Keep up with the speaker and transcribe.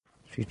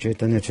Shri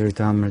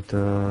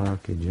Caitanya-caritamrta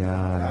ki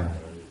jai.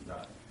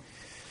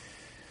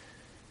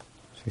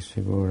 Shri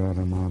Sri Guru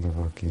Radha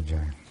Madhava ki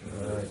jai.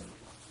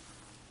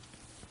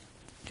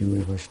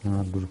 Jai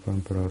Vaishnava Guru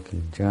Parampara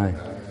ki jai.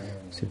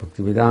 Sri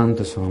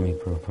Bhaktivedanta Swami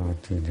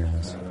Prabhupada ki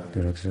jai.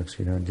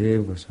 Shri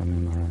Rajiv Goswami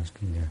Maharaj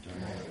ki jai.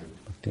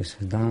 Bhakti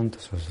Siddhanta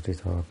Saraswati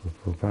Thakur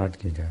Prabhupada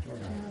ki jai.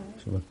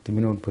 Shri Bhakti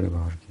Vinod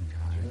Parivar ki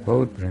jai.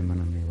 Gaur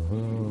Premanandi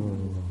Gaur.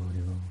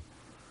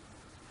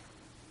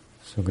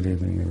 So good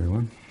evening,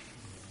 everyone.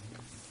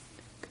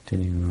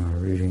 Continuing our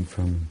reading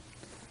from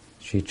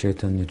Shri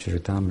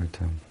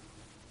Caitanya-caritamrta.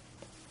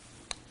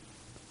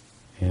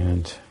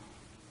 And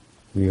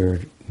we are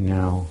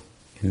now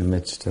in the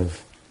midst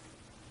of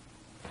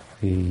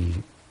the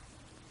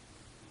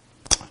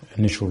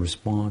initial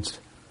response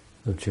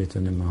of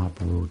Chaitanya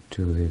Mahaprabhu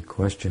to the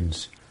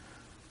questions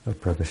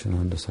of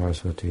Prakashananda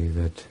Saraswati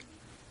that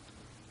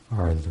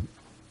are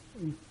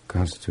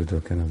constitute a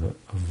kind of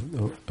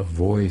a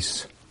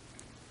voice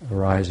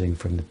arising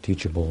from the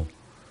teachable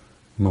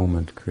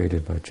moment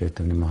created by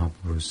Chaitanya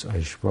Mahaprabhu's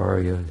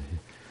Aishwarya,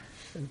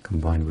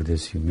 combined with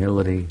his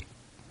humility.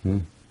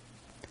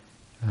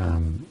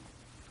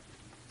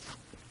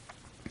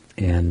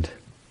 And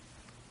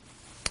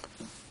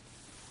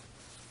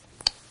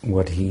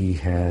what he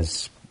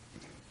is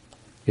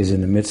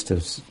in the midst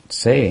of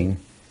saying,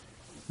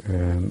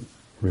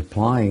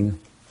 replying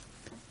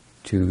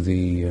to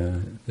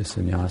the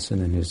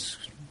sannyasin and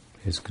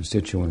his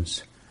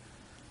constituents,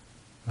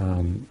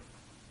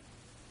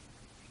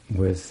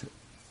 with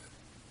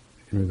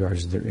in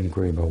regards to their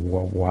inquiry about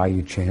why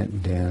you chant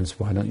and dance,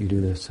 why don't you do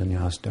the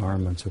sannyas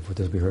dharma and so forth,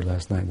 as we heard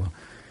last night. Well,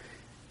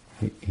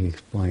 he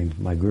explained,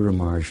 my Guru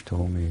Maharaj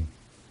told me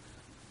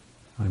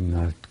I'm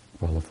not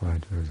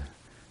qualified for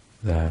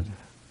that.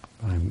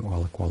 I'm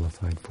all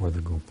qualified for the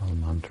Gopal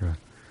mantra,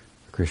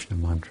 the Krishna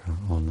mantra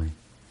only,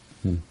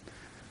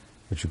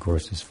 which of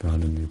course is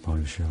found in the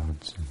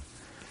Upanishads. And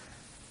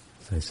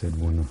as I said,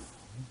 one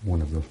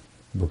of the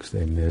books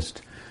they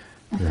missed,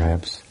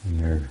 perhaps, in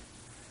their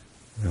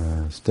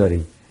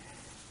study.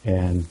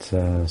 And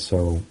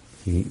so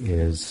he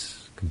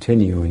is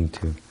continuing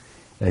to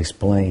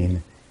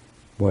explain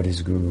what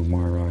his Guru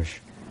Maharaj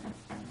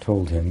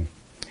told him,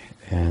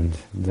 and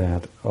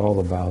that all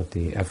about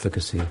the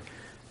efficacy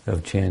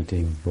of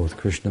chanting both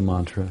Krishna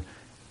mantra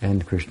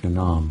and Krishna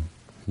Nam.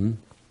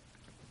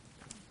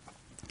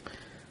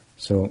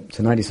 So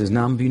tonight he says,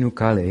 Nam Binu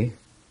Kali,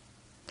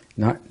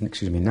 Nam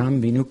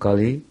Binu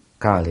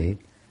Kali,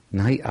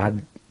 Nahi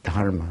Ad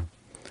Dharma,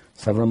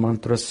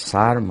 Sarvamantra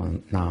Sarma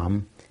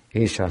Nam,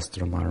 E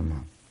Shastra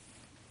Marma.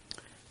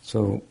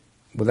 So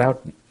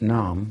without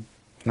Nam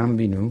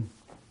Binu,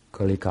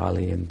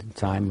 Kali, in the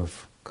time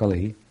of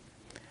Kali,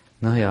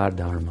 Nahi Ad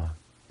Dharma,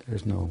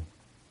 there's no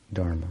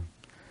Dharma.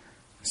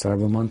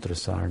 Sarvamantra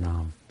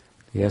Sarnam,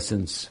 the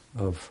essence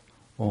of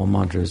all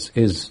mantras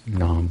is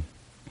Nam.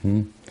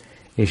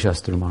 E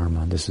Shastra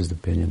Marma, this is the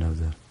opinion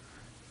of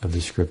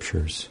the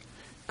scriptures.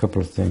 A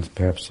couple of things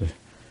perhaps to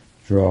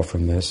draw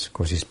from this. Of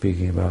course, he's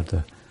speaking about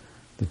the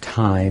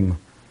time,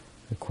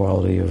 the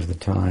quality of the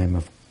time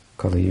of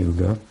Kali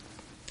Yuga,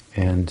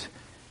 and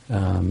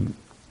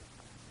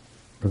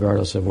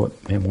regardless of what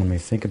one may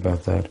think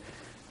about that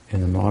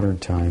in the modern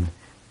time,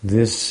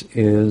 this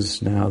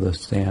is now the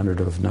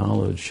standard of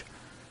knowledge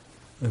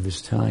of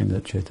his time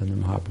that Chaitanya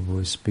Mahaprabhu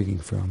is speaking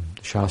from,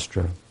 the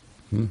Shastra,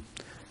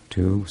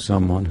 to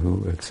someone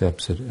who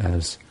accepts it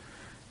as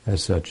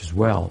such as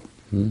well.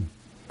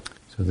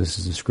 So this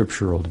is a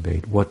scriptural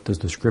debate. What does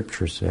the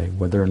scripture say?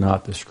 Whether or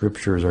not the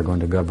scriptures are going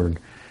to govern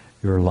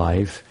your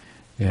life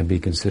and be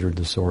considered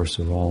the source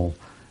of all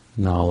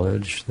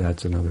knowledge,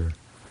 that's another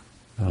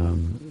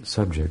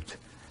subject,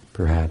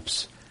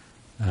 perhaps.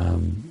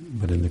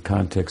 But in the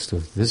context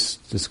of this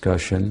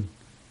discussion,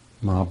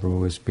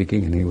 Mahaprabhu is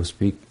speaking, and he will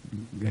speak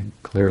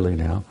clearly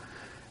now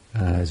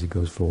as he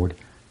goes forward,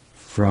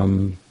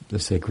 from the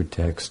sacred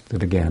text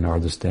that again are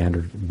the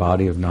standard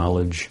body of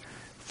knowledge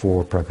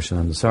for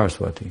Prakashananda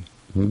Saraswati,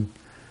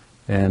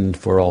 and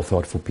for all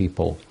thoughtful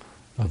people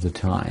of the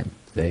time.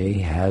 They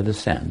had a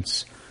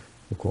sense,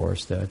 of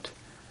course, that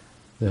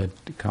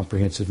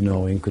comprehensive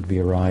knowing could be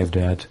arrived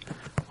at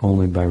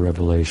only by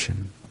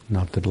revelation.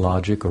 Not that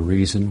logic or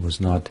reason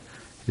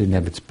didn't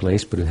have its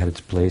place, but it had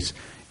its place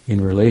in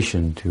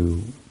relation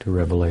to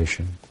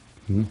revelation.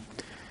 And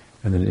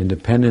then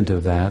independent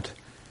of that,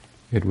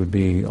 it would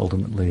be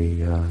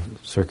ultimately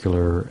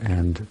circular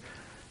and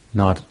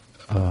not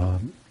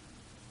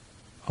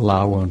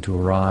allow one to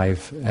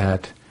arrive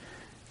at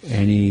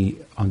any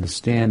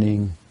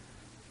understanding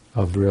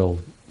of real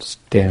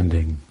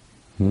standing,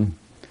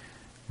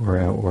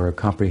 or a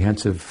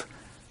comprehensive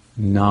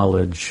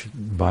knowledge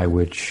by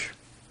which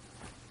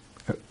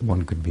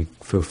one could be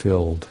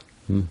fulfilled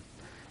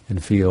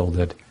and feel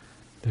that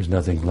there's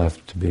nothing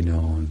left to be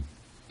known.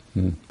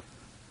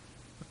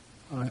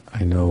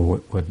 I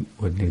know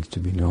what needs to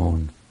be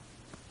known,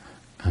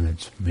 and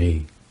it's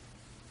me,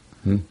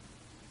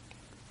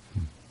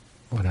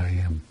 what I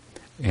am,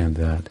 and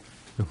that,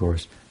 of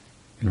course,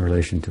 in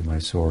relation to my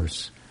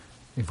source,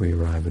 if we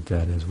arrive at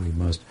that, as we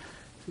must,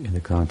 in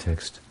the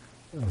context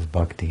of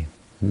bhakti.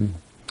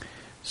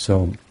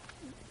 So,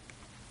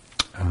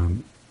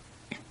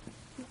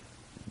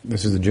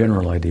 this is the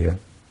general idea,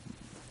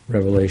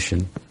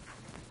 revelation,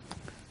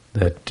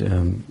 that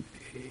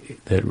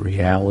that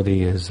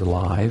reality is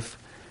alive,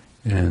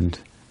 and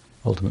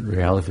ultimate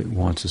reality, if it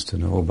wants us to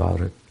know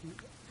about it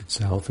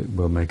itself, it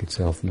will make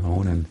itself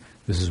known, and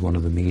this is one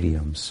of the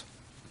mediums.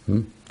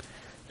 Through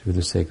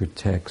the sacred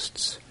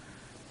texts,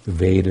 the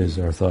Vedas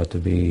are thought to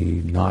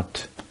be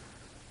not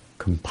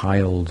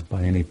compiled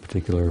by any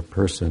particular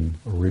person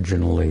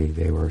originally.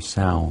 They were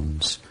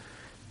sounds.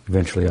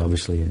 Eventually,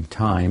 obviously, in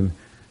time,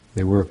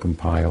 they were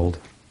compiled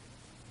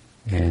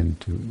and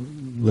to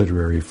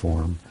literary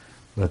form.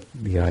 But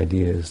the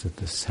idea is that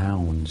the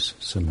sounds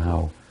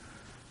somehow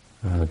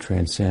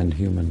transcend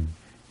human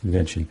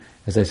invention.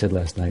 As I said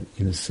last night,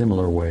 in a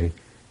similar way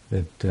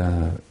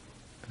that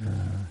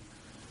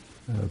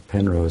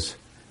Penrose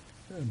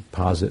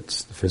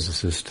posits, the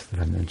physicist that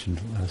I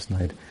mentioned last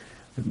night,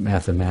 that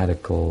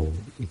mathematical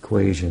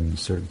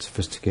equations, certain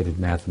sophisticated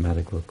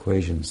mathematical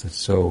equations that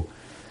so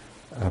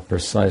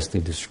precisely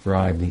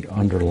describe the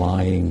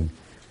underlying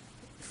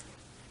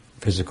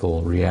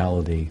physical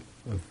reality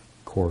of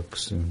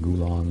quarks and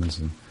gluons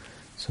and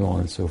so on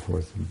and so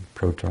forth, and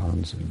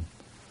protons and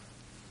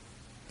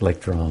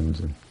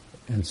electrons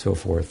and so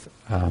forth,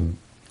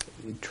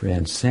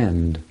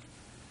 transcend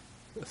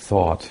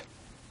thought,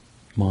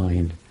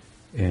 mind,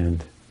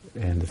 and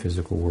the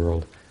physical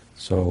world.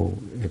 So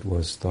it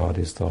is thought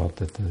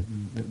that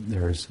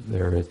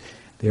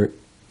there.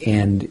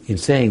 And in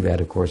saying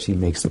that, of course, he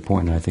makes the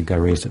point, and I think I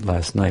raised it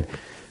last night,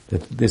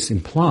 that this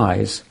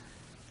implies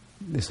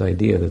this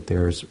idea that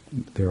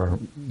there are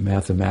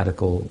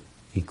mathematical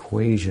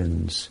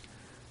equations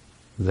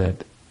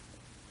that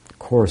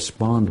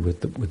correspond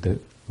with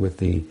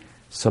the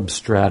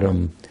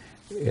substratum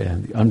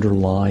and the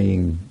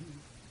underlying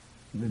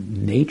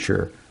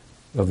nature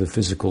of the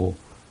physical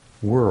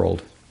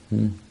world.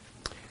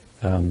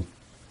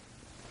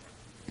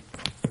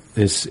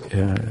 This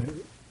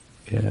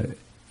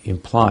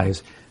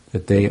implies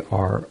that they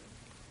are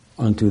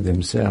unto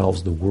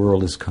themselves. The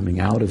world is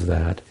coming out of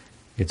that.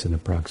 It's an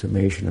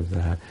approximation of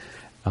that,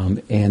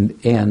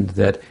 and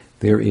that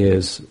there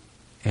is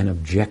an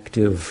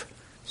objective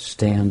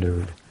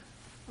standard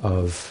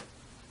of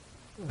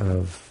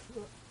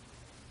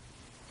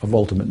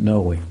ultimate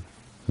knowing.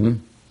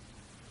 In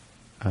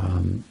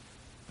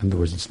other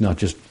words, it's not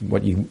just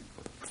what you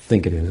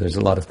think it is. There's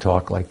a lot of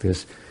talk like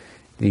this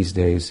these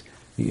days,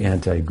 the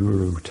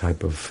anti-guru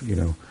type of,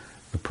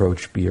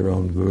 approach, be your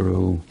own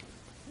guru,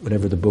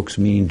 whatever the books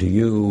mean to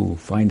you,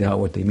 find out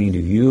what they mean to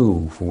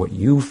you for what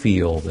you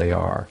feel they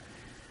are.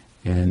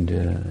 And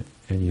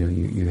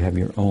you have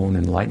your own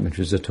enlightenment,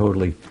 which is a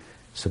totally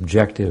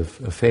subjective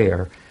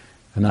affair,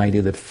 an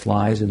idea that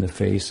flies in the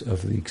face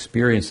of the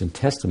experience and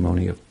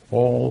testimony of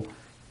all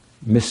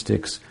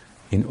mystics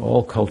in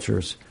all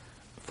cultures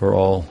for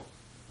all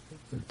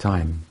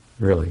time,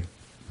 really.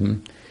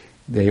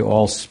 They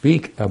all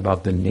speak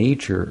about the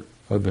nature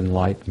of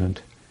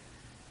enlightenment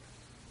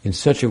in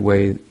such a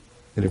way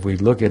that if we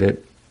look at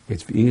it,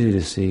 it's easy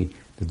to see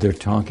that they're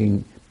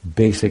talking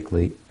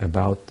basically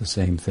about the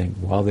same thing.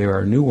 While there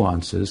are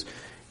nuances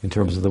in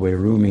terms of the way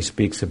Rumi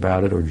speaks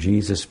about it, or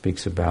Jesus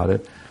speaks about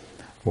it,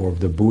 or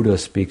the Buddha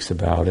speaks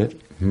about it,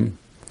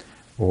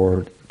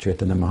 or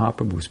Chaitanya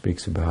Mahaprabhu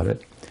speaks about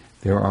it,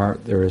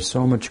 there is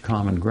so much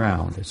common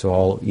ground. It's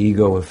all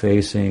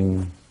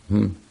ego-effacing.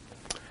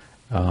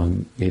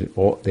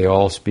 They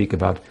all speak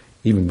about,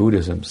 even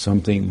Buddhism,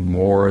 something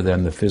more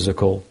than the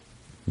physical.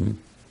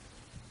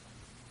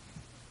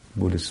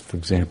 Buddhists, for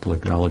example,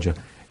 acknowledge a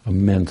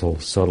mental,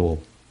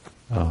 subtle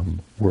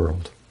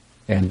world.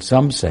 And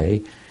some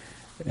say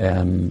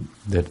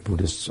that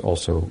Buddhists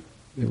also,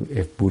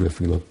 if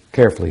you look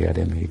carefully at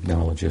him, he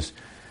acknowledges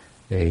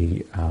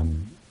a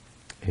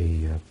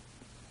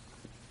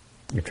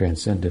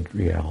transcendent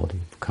reality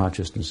of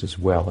consciousness as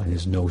well, and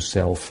his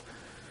no-self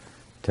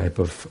type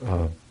of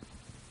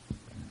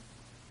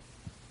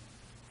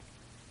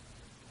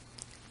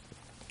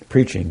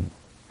preaching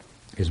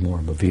is more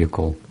of a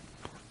vehicle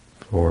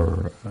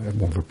or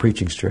more of a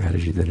preaching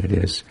strategy than it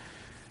is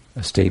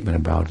a statement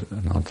about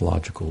an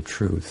ontological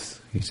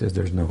truth. He says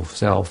there's no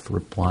self,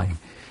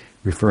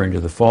 referring to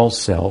the false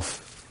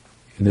self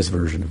in this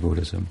version of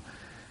Buddhism,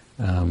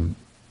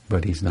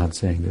 but he's not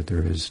saying that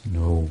there is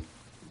no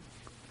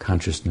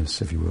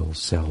consciousness, if you will,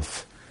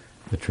 self,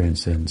 that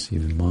transcends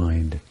even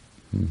mind.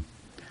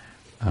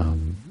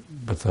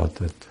 But thought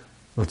that,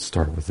 let's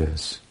start with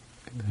this.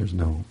 There's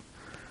no,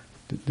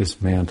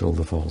 dismantle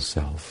the false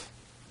self.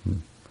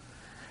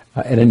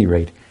 At any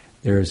rate,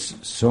 there's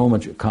so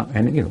much,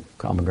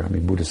 common ground. I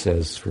mean, Buddha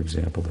says, for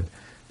example,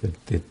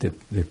 that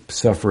the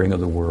suffering of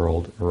the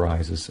world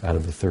arises out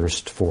of the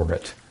thirst for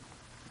it.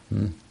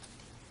 And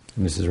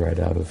this is right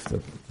out of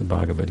the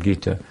Bhagavad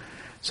Gita.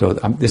 So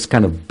this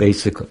kind of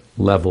basic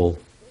level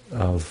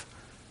of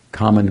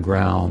common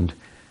ground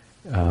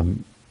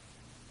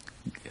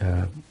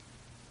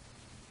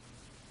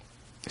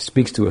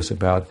speaks to us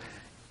about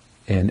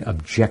an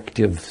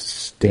objective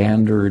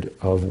standard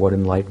of what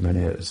enlightenment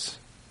is.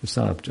 It's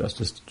not up to us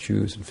just to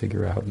choose and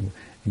figure out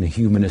in a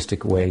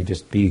humanistic way.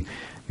 Just be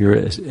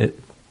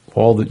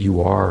all that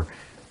you are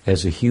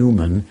as a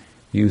human.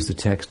 Use the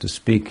text to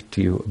speak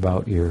to you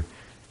about your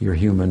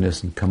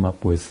humanness and come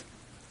up with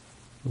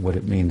what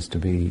it means to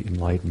be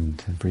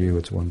enlightened. And for you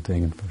it's one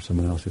thing, and for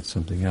someone else it's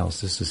something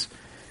else. This is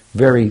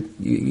very,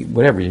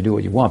 whatever, you do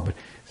what you want, but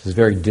this is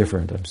very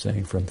different, I'm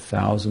saying, from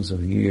thousands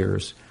of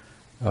years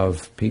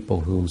of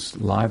people whose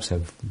lives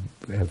have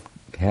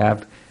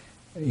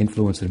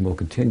influenced and will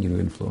continue to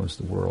influence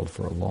the world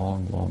for a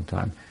long, long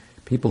time.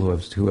 People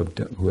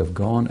who have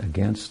gone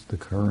against the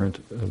current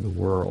of the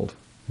world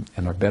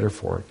and are better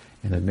for it,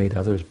 and have made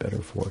others better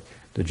for it.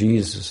 The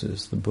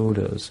Jesuses, the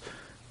Buddhas,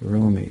 the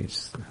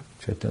Rumis,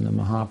 Chaitanya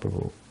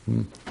Mahaprabhu,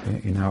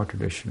 in our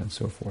tradition and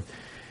so forth.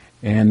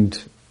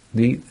 And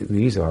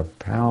these are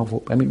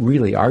powerful,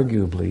 really,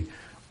 arguably,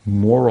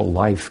 moral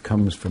life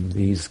comes from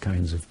these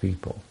kinds of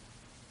people.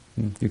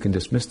 You can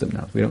dismiss them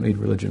now. We don't need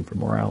religion for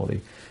morality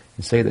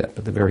and say that,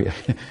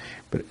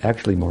 but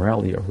actually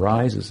morality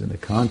arises in the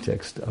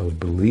context of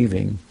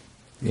believing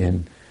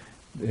in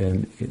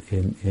the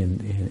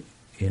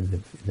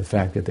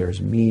fact that there's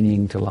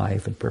meaning to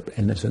life and purpose,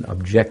 and there's an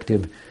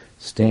objective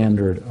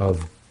standard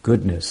of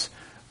goodness,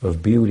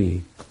 of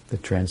beauty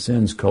that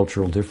transcends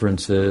cultural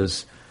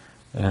differences,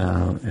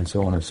 and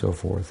so on and so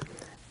forth,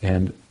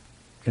 and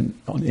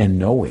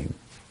knowing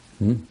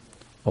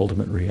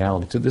ultimate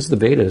reality. So this is the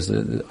Vedas.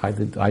 The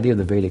idea of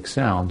the Vedic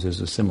sounds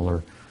is a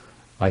similar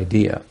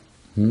idea,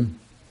 and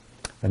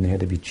they had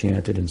to be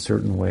chanted in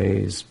certain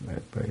ways by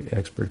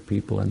expert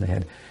people, and they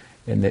had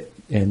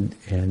and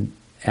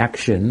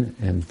action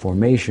and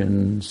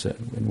formations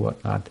and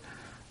whatnot,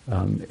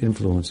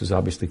 influences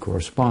obviously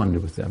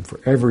corresponded with them. For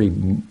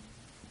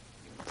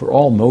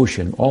all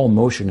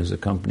motion is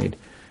accompanied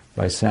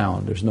by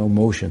sound. There's no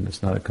motion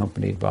that's not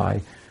accompanied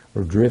by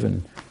or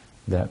driven,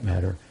 for that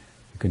matter,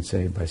 you can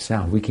say, by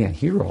sound. We can't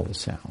hear all the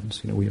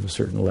sounds. We have a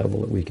certain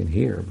level that we can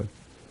hear, but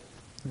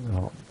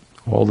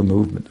all the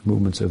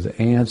movements of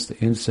the ants, the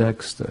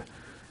insects,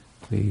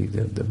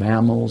 the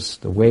mammals,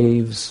 the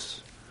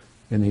waves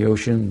in the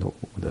ocean,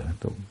 the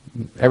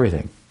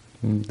everything,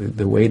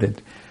 the way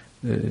that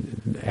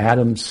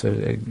atoms,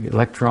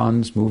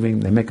 electrons moving,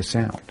 they make a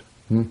sound.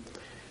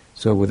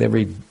 So with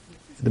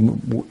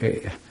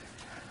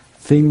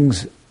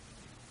things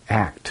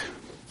act.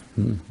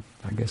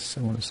 I guess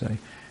I want to say.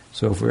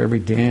 So for every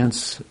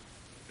dance,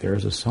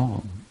 there's a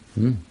song.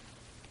 And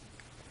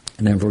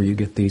therefore you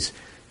get these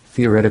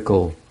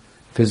theoretical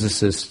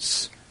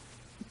physicists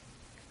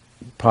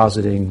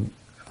positing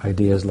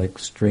ideas like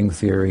string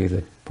theory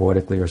that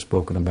poetically are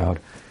spoken about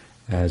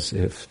as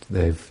if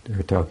they're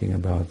talking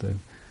about the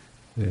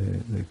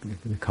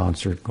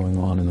concert going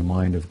on in the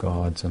mind of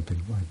God, something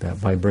like that,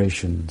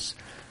 vibrations.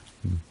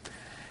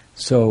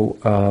 So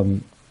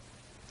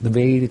the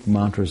Vedic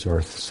mantras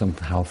are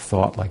somehow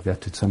thought like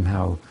that,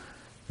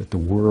 that the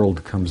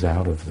world comes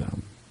out of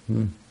them.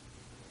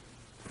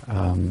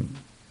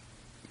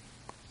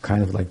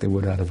 Kind of like they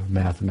would out of a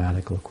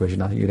mathematical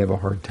equation. I think you'd have a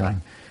hard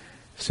time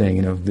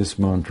saying, this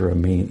mantra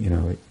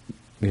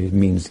it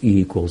means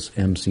E equals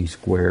MC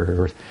squared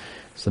or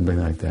something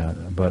like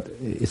that. But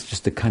it's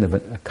just a kind of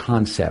a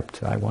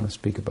concept. I want to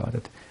speak about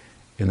it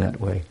in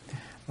that way,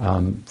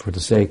 for the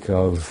sake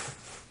of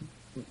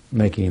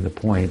making the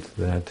point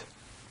that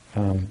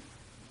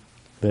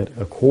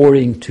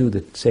according to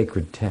the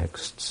sacred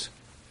texts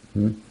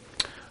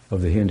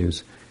of the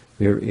Hindus,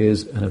 there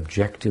is an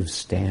objective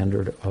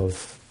standard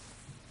of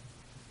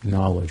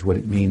knowledge, what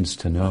it means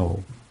to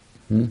know.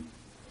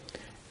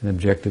 An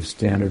objective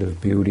standard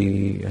of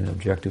beauty, an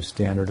objective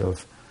standard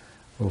of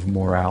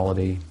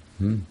morality.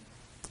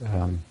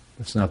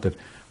 It's not that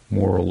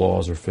moral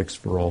laws are fixed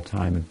for all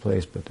time and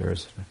place, but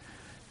there's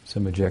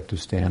some objective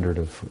standard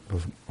of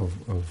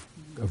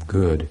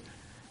good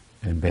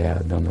and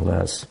bad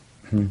nonetheless.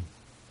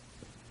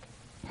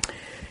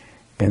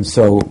 And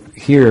so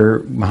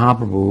here,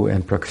 Mahaprabhu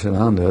and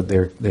Prakshananda,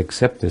 they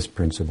accept this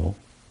principle,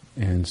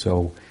 and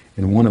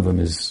one of them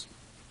is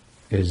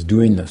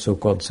doing the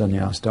so-called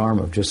sannyas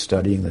dharma of just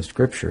studying the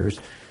scriptures.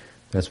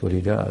 That's what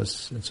he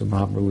does. And so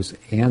Mahaprabhu is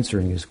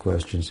answering his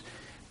questions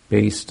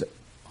based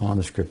on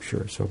the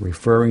scripture. So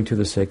referring to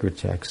the sacred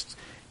texts,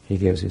 he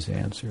gives his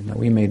answer. Now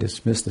we may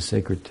dismiss the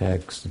sacred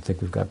texts and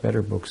think we've got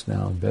better books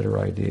now and better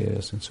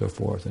ideas and so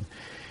forth, and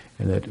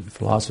that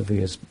philosophy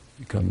has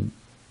become,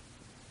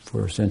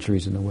 for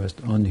centuries in the West,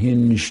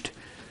 unhinged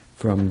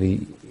from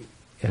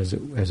as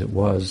it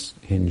was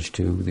hinged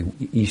to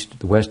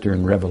the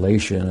Western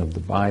revelation of the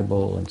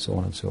Bible and so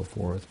on and so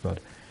forth. But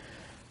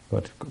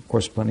of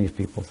course, plenty of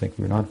people think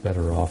we're not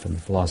better off, and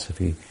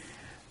philosophy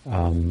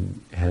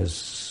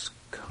has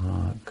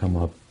come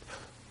up,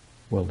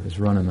 is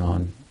running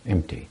on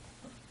empty.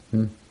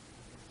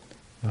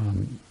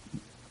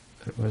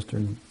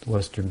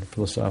 Western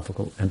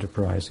philosophical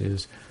enterprise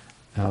is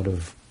out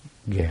of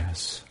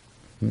gas.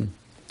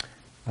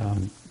 A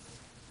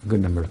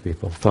good number of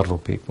people, thoughtful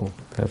people,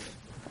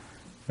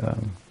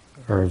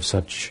 are of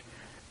such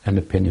an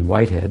opinion.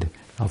 Whitehead,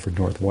 Alfred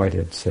North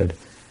Whitehead, said,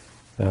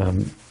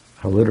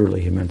 how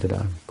literally he meant it,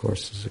 of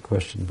course, is a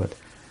question, but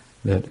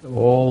that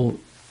all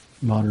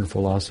modern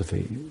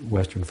philosophy,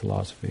 Western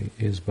philosophy,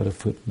 is but a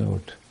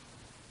footnote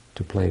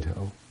to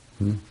Plato.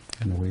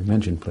 And we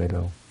mentioned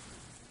Plato,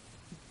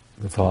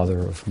 the father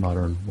of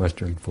modern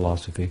Western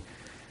philosophy,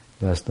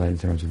 last night in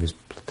terms of his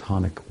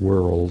Platonic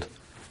world,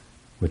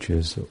 which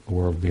is a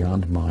world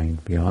beyond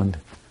mind, beyond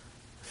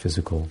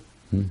physical,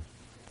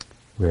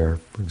 where,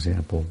 for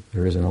example,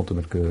 there is an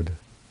ultimate good,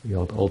 the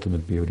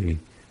ultimate beauty,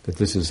 that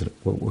this is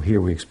what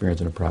here we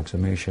experience an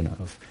approximation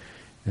of,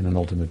 and an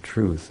ultimate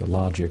truth, a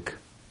logic,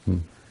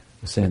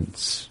 a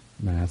sense.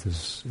 Math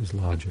is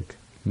logic.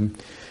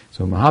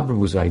 So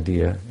Mahaprabhu's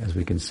idea, as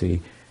we can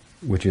see,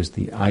 which is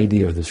the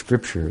idea of the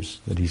scriptures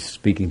that he's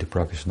speaking to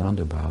Prakashananda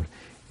about,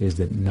 is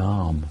that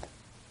Nam,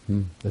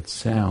 that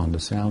sound, the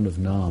sound of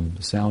Nam,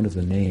 the sound of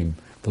the name,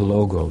 the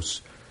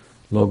Logos.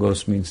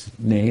 Logos means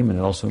name, and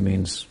it also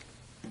means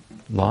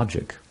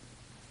logic.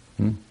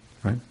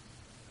 Right?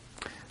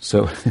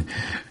 So, to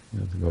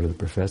go to the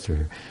professor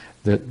here.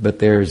 But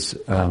there's,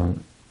 the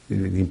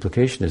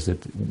implication is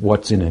that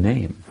what's in a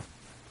name,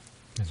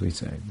 as we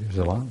say, there's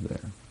a lot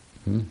there.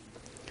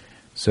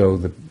 So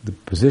the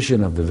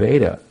position of the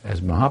Veda,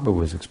 as Mahaprabhu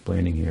was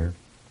explaining here,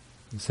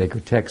 the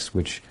sacred text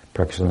which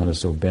Prakashananda is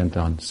so bent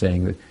on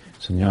saying that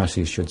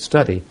sannyasis should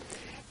study,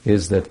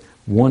 is that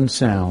one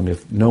sound,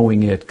 if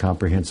knowing it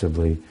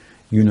comprehensively,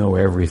 you know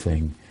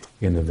everything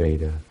in the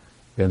Veda.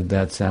 And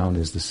that sound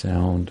is the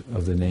sound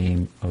of the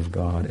name of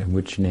God. And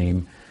which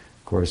name?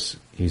 Of course,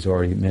 he's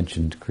already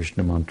mentioned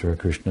Krishna mantra,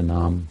 Krishna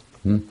Nam.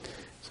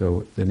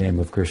 So the name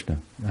of Krishna.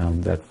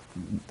 That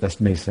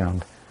may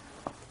sound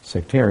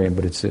sectarian,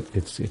 but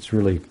it's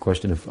really a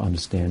question of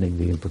understanding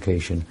the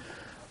implication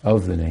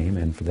of the name,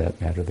 and for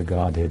that matter, the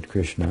Godhead,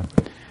 Krishna.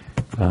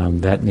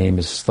 That name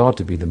is thought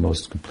to be the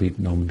most complete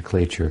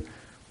nomenclature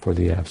for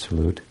the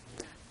Absolute.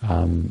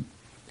 And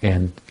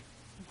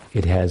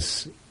he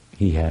has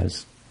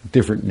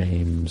different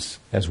names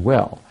as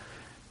well.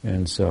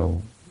 And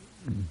so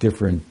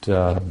different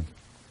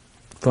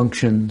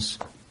functions,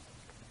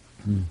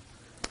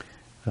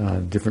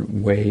 different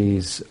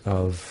ways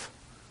of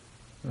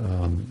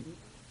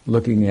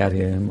looking at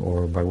him,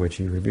 or by which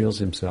he reveals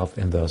himself,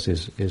 and thus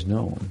is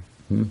known.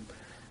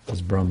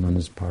 As Brahman,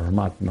 as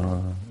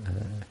Paramatma,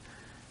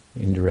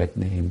 indirect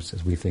names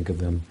as we think of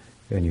them,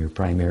 and your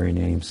primary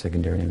names,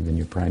 secondary names, and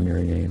your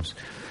primary names,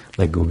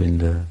 like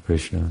Govinda,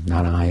 Krishna,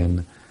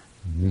 Narayan,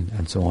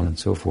 and so on and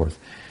so forth.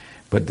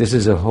 But this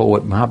is a whole,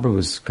 what Mahaprabhu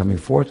is coming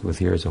forth with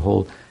here is a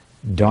whole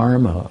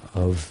Dharma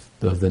of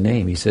the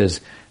name. He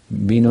says,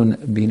 Binu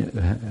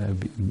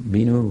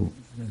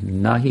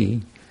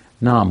nahi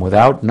nam.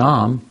 Without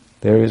nam,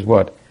 there is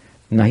what?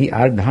 Nahi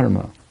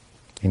dharma.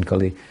 In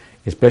Kali,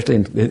 especially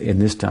in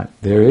this time,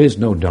 there is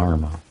no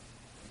Dharma,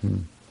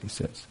 he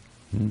says.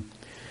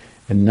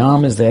 And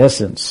nam is the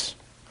essence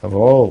of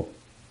all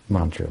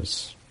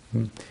mantras.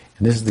 And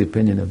this is the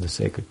opinion of the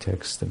sacred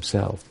texts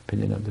themselves, the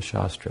opinion of the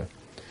Shastra.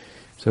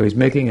 So he's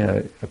making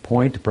a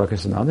point to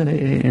Prakashananda,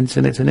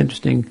 and it's an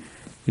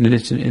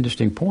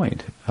interesting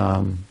point.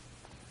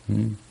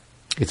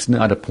 It's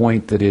not a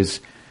point that is,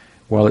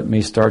 while it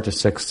may start to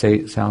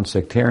sound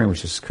sectarian,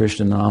 which is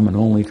Krishna Nam and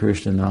only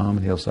Krishna Nam,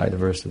 and he'll cite a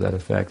verse to that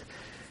effect,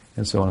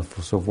 and so on and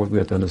so forth. We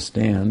have to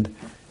understand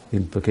the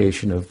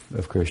implication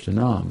of Krishna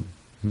Nam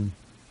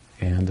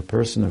and the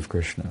person of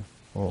Krishna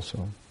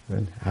also,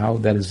 and how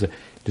that is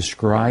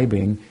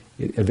describing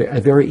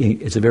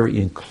it's a very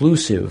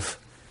inclusive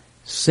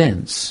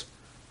sense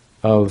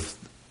of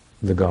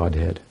the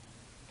Godhead.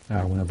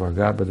 One of our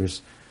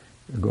godbrothers,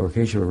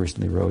 Gaura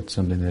recently wrote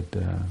something that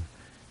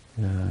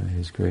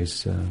His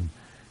Grace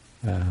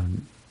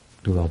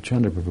Dulal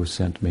Chandra Prabhu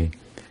sent me,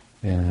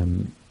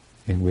 in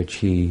which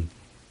he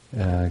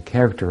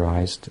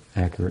characterized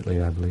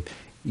accurately, I believe,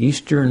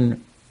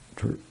 Eastern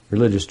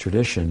religious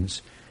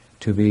traditions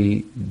to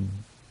be,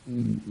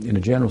 in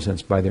a general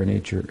sense, by their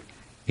nature,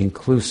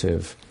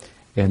 inclusive,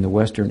 and the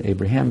Western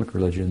Abrahamic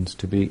religions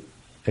to be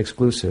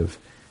exclusive,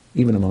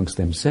 even amongst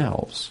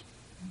themselves.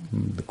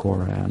 The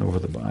Quran over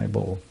the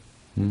Bible,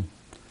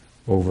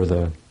 over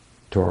the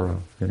Torah,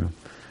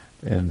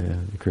 and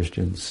the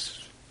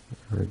Christians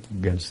are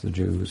against the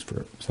Jews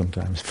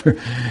sometimes for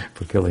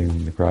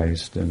killing the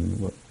Christ,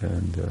 and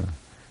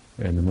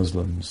the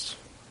Muslims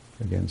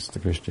against the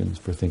Christians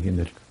for thinking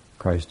that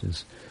Christ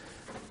is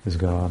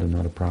God and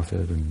not a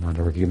prophet, and not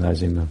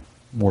recognizing the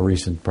more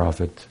recent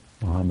prophet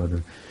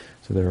Muhammad.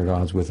 So they're at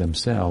odds with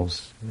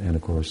themselves, and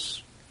of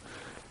course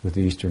with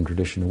the Eastern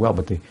tradition as well.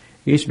 But the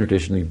Eastern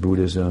tradition, like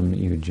Buddhism,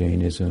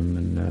 Jainism,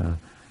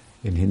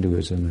 and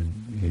Hinduism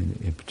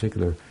in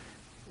particular,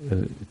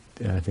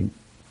 I think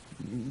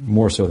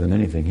more so than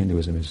anything,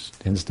 Hinduism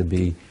tends to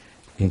be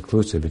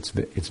inclusive.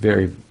 It's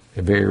very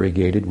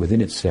variegated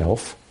within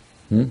itself.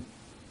 You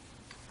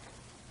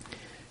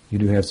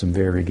do have some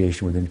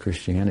variegation within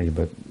Christianity,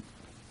 but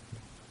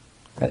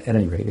at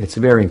any rate, it's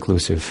very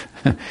inclusive.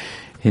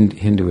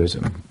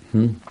 Hinduism.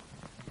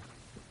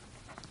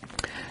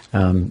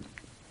 And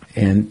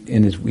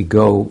as we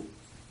go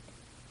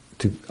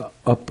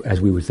up,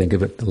 as we would think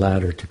of it, the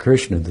ladder to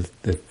Krishna,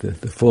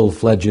 the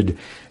full-fledged,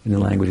 in the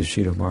language of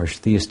Sridhar Maharaj,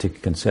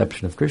 theistic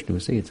conception of Krishna. We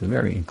see it's a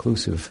very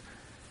inclusive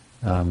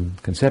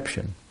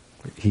conception.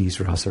 He's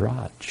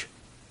Rasaraj.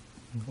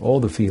 All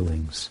the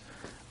feelings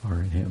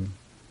are in him.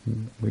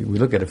 We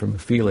look at it from a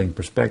feeling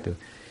perspective,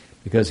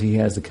 because he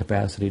has the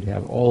capacity to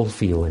have all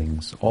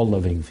feelings, all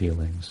loving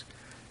feelings.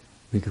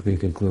 We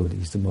conclude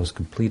he's the most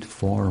complete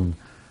form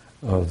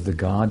of the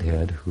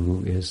Godhead,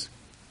 who is,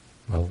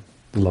 well,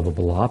 the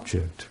lovable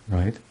object,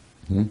 right?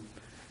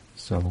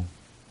 So,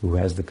 who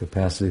has the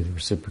capacity to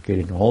reciprocate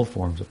in all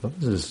forms of love.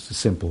 This is a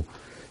simple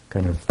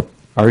kind of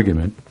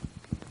argument.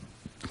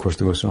 Of course,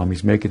 the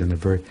Goswamis make it in a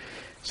very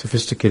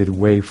sophisticated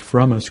way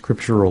from a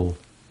scriptural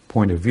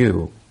point of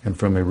view, and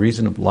from a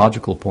reasonable,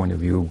 logical point of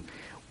view,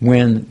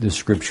 when the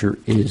scripture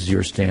is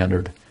your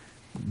standard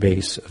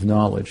base of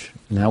knowledge.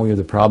 Now we have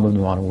the problem in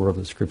the modern world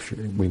of scripture,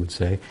 we would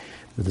say,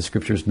 that the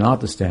scripture is not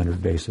the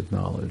standard base of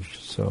knowledge.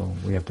 So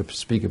we have to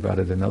speak about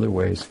it in other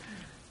ways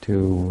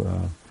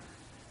to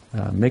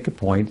make a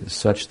point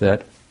such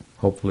that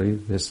hopefully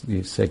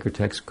these sacred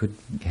texts could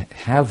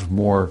have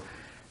more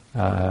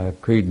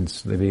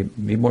credence, they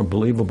be more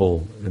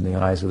believable in the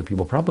eyes of the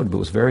people.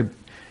 Prabhupada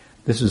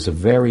this is a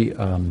very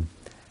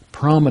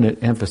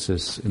prominent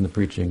emphasis in the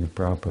preaching of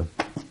Prabhupada.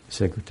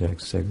 Sacred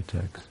text.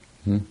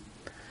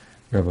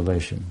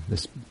 Revelation,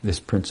 this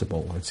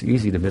principle. It's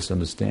easy to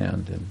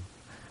misunderstand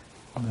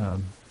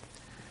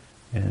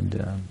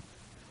and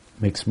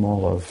make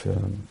small of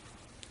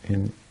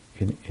in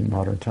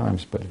modern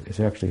times, but it's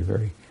actually a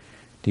very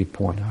deep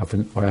point. I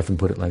often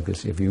put it like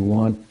this: if you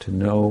want to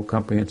know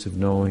comprehensive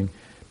knowing,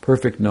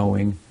 perfect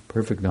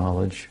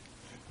knowledge,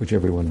 which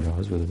everyone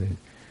knows, whether they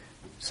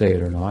say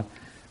it or not,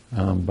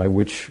 by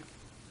which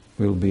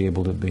we'll be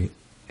able to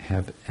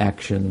have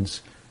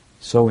actions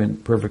so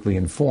perfectly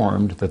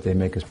informed that they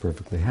make us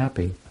perfectly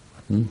happy.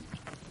 Then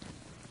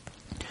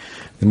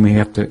we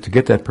have to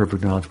get that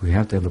perfect knowledge, we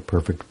have to have a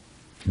perfect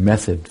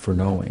method for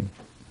knowing.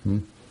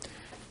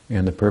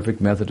 And the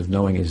perfect method of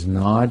knowing is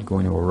not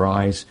going to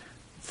arise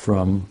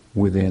from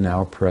within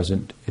our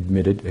present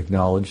admitted,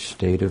 acknowledged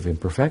state of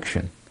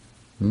imperfection.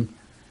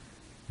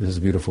 This is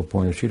a beautiful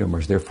point of Sridhar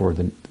Maharaj. Therefore,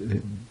 the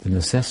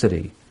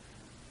necessity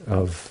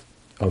of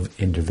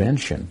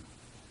intervention,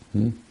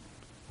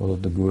 call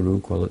it the Guru,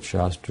 call it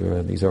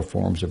Shastra, these are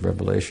forms of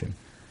revelation.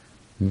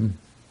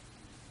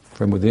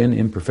 From within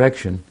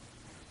imperfection,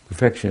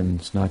 perfection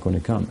is not going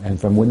to come.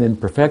 And from within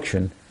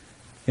perfection,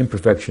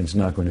 imperfection is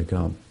not going to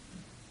come.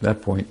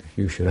 That point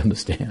you should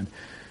understand.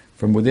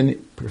 From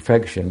within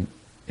perfection,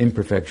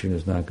 imperfection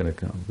is not going to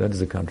come. That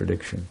is a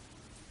contradiction.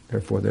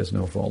 Therefore, there's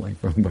no falling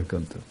from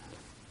Vaikuntha.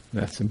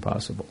 That's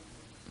impossible.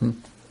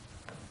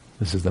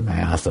 This is the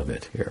math of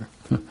it here.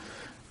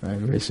 Right?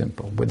 Very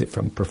simple. With it,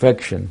 from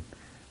perfection,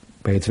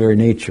 by its very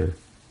nature,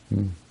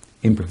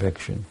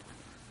 imperfection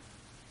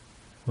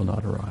will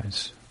not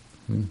arise.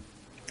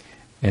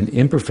 And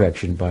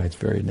imperfection, by its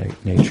very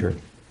nature,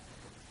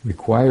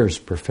 requires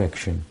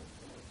perfection,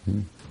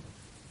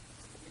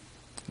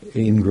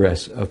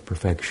 ingress of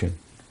perfection,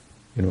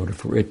 in order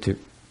for it to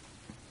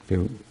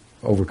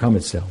overcome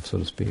itself, so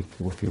to speak,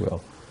 if you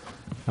will.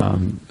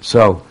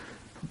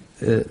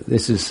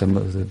 This is some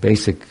of the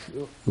basic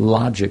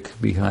logic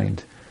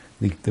behind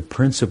the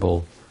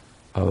principle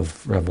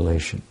of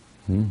revelation.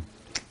 And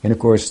of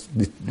course,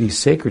 these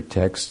sacred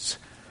texts,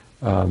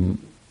 the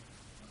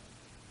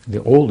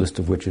oldest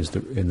of which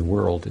in the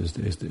world is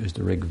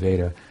the Rig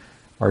Veda,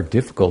 are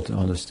difficult to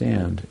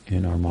understand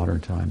in our modern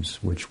times,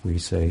 which we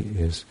say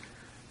is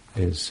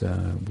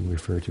we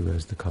refer to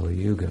as the Kali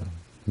Yuga.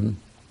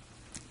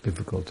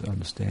 Difficult to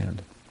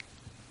understand.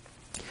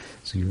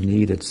 So you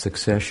need a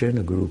succession,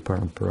 a Guru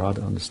Parampara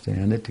to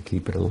understand it, to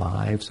keep it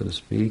alive, so to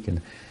speak.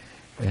 And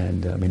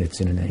I mean, it's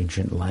in an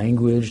ancient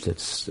language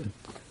that's,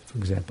 for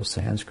example,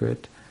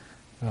 Sanskrit.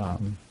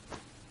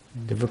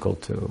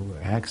 Difficult to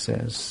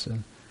access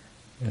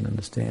and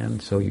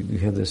understand. So you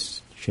have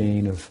this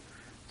chain of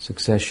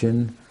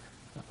succession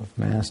of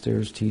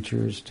masters,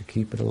 teachers, to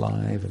keep it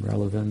alive and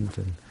relevant,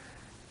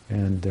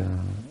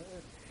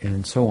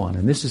 and so on.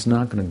 And this is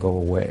not going to go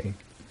away.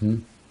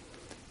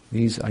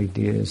 These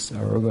ideas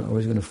are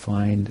always going to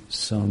find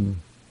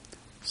some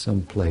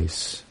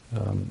place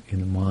in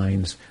the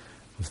minds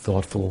of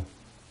thoughtful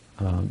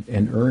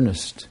and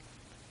earnest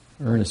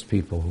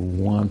people who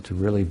want to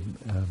really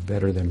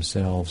better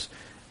themselves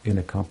in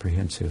a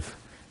comprehensive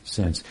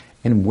sense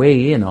and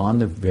weigh in on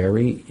the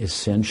very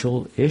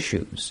essential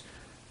issues.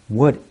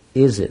 What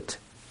is it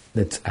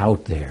that's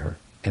out there,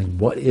 and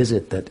what is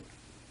it that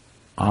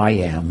I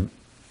am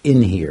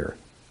in here?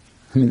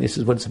 I mean, this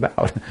is what it's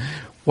about.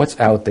 What's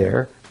out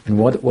there and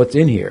what's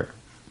in here?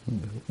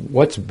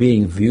 What's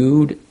being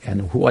viewed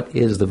and what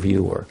is the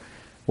viewer?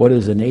 What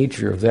is the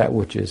nature of that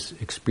which is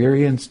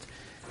experienced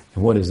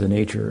and what is the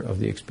nature of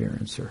the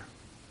experiencer?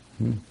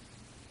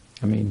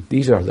 I mean,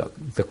 these are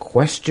the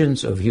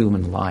questions of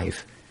human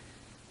life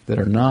that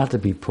are not to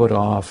be put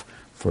off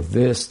for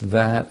this,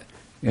 that,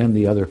 and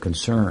the other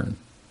concern.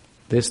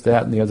 This,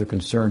 that, and the other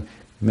concern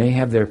may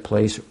have their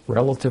place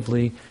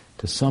relatively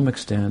to some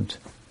extent.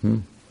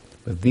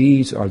 But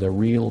these are the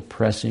real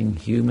pressing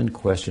human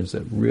questions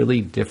that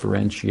really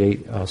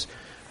differentiate us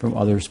from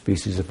other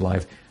species of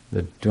life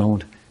that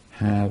don't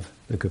have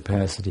the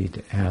capacity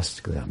to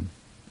ask them.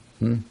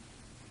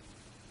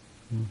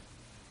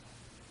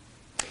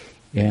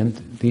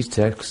 And these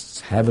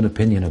texts have an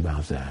opinion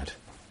about that,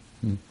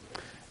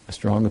 a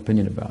strong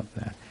opinion about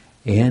that.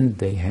 And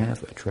they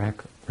have a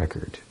track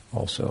record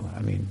also.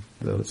 I mean,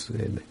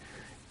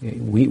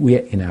 we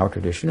in our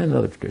tradition and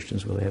other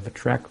traditions, they have a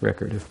track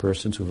record of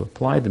persons who have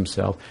applied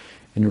themselves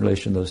in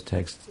relation to those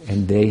texts,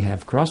 and they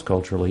have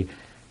cross-culturally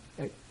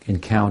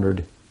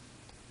encountered,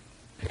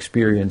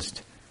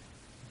 experienced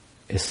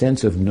a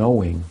sense of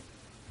knowing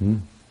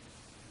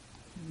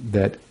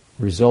that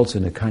results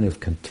in a kind of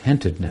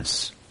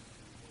contentedness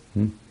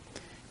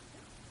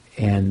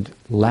and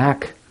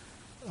lack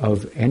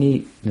of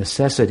any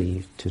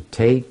necessity to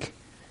take,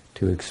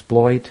 to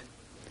exploit,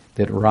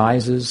 that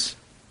rises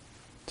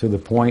to the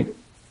point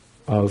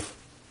of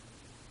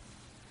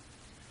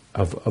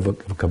a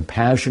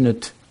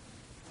compassionate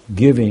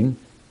giving,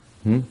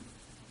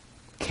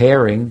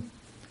 caring,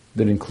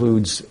 that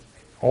includes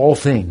all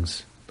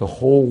things, the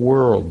whole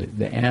world,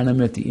 the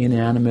animate, the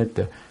inanimate,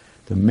 the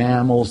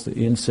mammals, the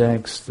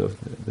insects,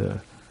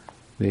 the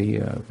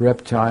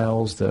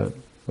reptiles, what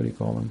do you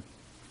call them?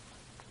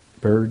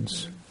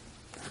 Birds.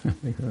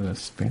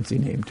 That's a fancy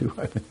name too,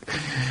 I think.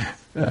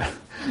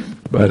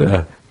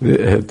 But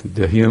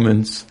the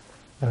humans,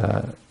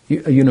 a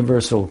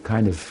universal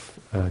kind of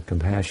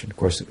compassion. Of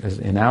course,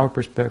 in our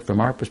perspective,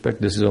 from our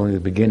perspective, this is only the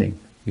beginning.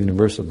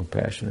 Universal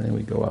compassion, and then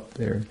we go up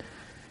there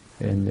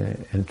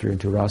and enter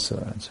into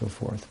rasa and so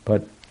forth.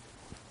 But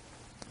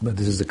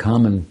this is a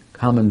common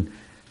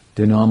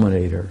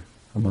denominator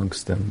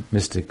amongst the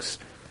mystics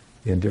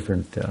in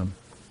different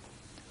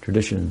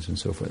traditions and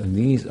so forth. And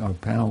these are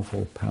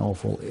powerful,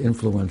 powerful,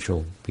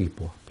 influential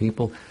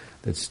people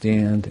that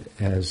stand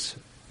as,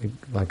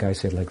 like I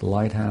said, like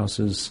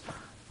lighthouses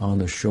on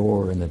the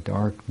shore in the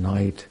dark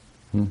night,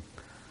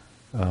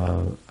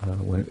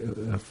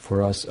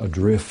 for us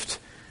adrift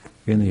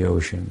in the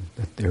ocean,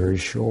 that there is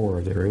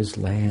shore, there is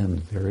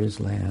land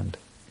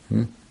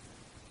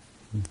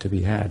to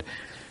be had.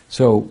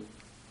 So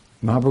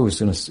Mahaprabhu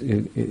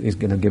is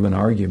going to give an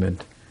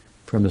argument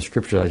from the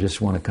scripture. I just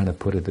want to kind of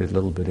put it a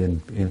little bit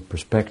in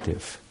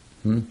perspective.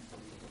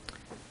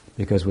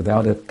 Because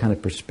without a kind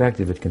of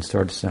perspective, it can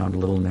start to sound a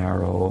little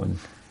narrow and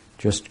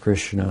just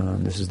Krishna,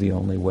 and this is the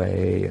only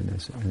way,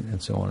 and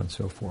so on and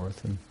so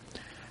forth.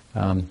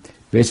 And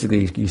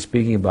basically, he's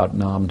speaking about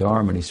Nam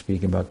Dharma, and he's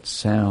speaking about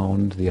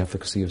sound, the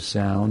efficacy of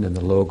sound, and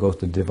the logos,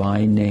 the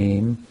divine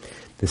name,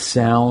 the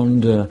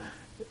sound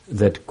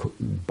that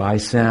by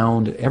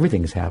sound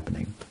everything is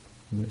happening.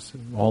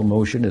 All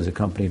motion is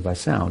accompanied by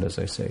sound, as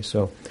I say.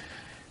 So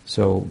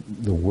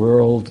the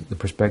world, the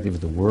perspective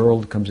of the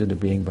world comes into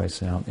being by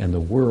sound, and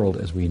the world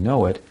as we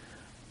know it,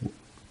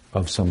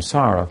 of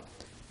samsara,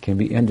 can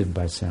be ended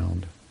by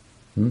sound.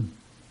 And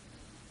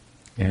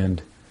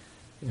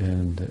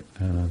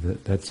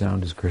that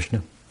sound is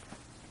Krishna.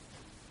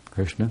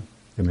 Krishna.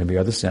 There may be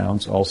other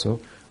sounds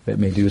also that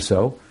may do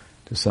so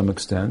to some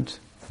extent.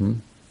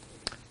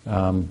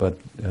 But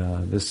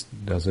this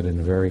does it in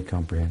a very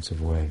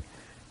comprehensive way.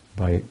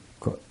 By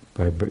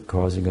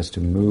causing us to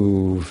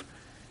move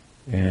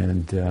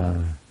and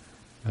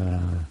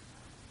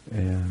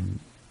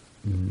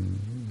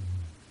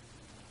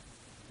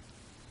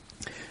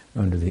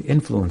under the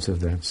influence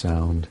of that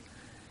sound,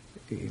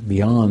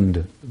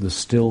 beyond the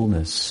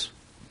stillness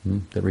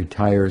that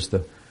retires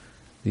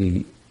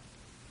the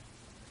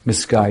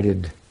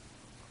misguided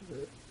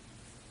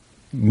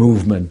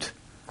movement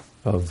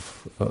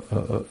of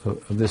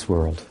this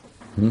world.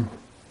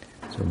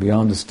 So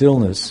beyond the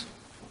stillness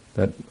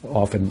that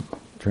often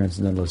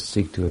transcendentalists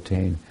seek to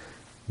attain,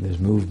 there's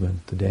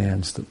movement, the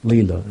dance, the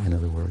lila, in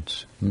other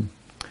words.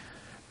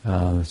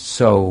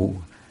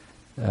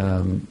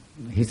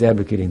 He's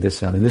advocating this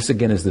sound, and this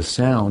again is the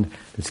sound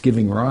that's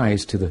giving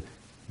rise to the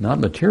not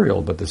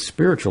material but the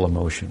spiritual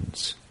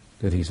emotions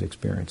that he's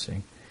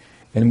experiencing.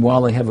 And you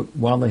want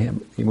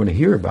to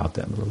hear about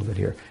them a little bit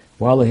here.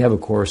 While they have a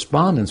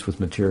correspondence with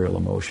material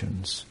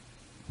emotions,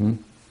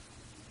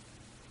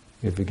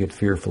 if you get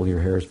fearful, your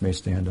hairs may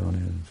stand on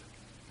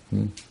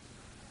end.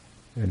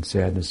 In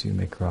sadness you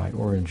may cry,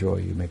 or in joy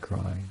you may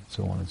cry,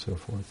 so on and so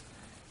forth.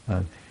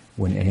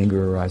 When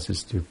anger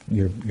arises,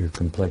 your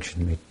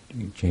complexion may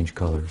change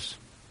colors.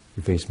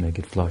 Your face may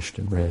get flushed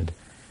and red,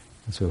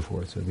 and so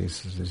forth. So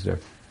these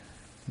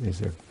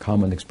are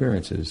common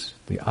experiences.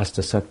 The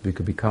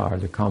astasatvika vikar,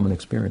 the common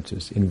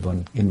experiences,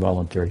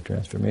 involuntary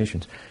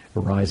transformations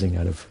arising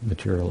out of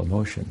material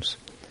emotions.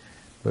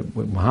 But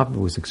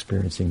Mahaprabhu was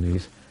experiencing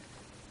these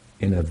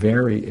in a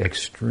very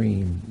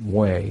extreme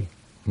way.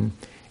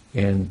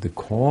 And the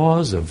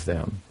cause of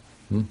them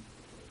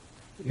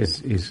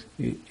is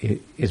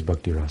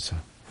bhakti rasa,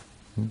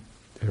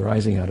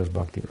 arising out of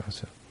bhakti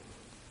rasa.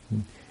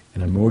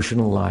 An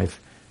emotional life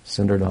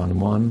centered on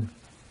one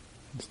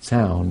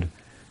sound,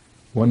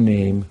 one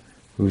name,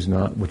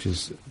 which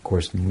is of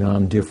course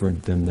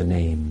non-different than the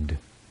named.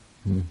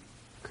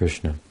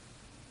 Krishna.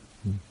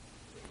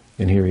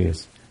 And here he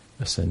is,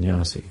 a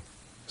sannyasi,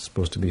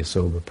 supposed to be a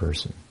sober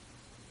person.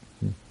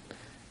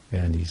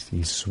 And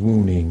he's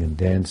swooning and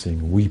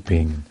dancing,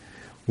 weeping,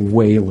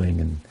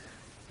 wailing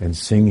and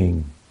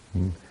singing,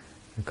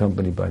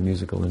 accompanied by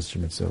musical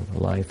instruments. So a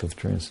life of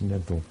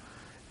transcendental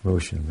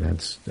emotion.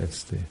 That's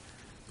the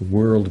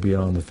world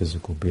beyond the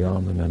physical,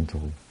 beyond the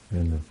mental,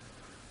 and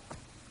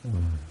the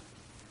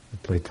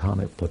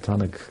platonic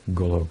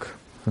Golok.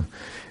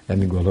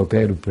 And the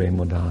Golokeru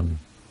Premodan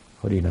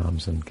Harinam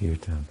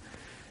Sankirtan.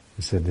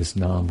 He said this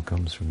Nam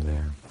comes from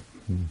there.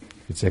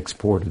 It's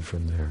exported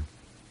from there.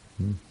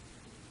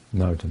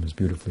 Nartam is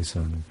beautifully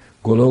sung.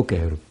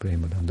 Golokeru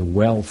Premodan, the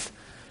wealth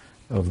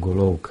of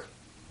Golok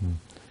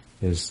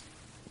is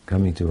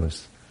coming to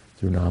us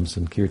through Nam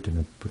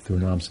Sankirtan. Through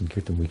Nam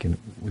Sankirtan we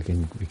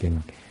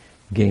can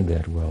gain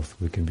that wealth.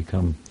 We can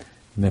become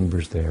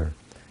members there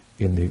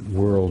in the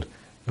world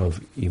of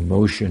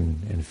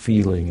emotion and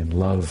feeling and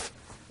love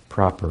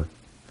proper,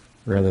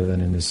 rather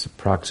than in this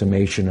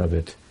approximation of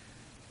it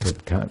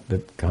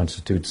that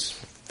constitutes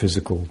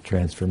physical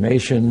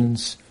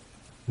transformations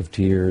of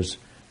tears,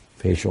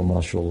 facial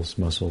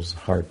muscles,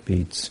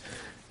 heartbeats,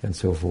 and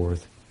so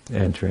forth,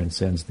 and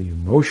transcends the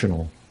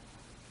emotional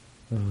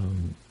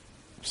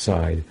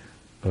side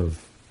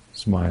of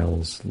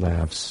smiles,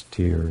 laughs,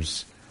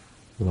 tears,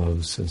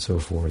 loves, and so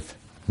forth,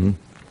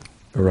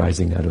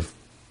 arising out of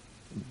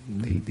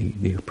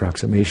the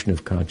approximation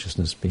of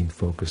consciousness being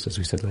focused, as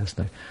we said last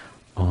night,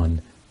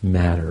 on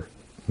matter.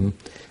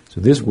 So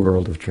this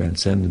world of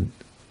transcendent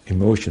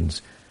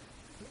emotions,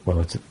 well,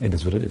 it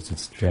is what it is.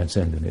 It's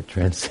transcendent. It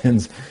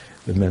transcends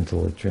the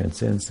mental. It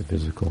transcends the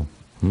physical.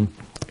 And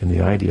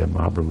the idea,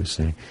 Mahaprabhu was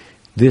saying,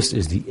 this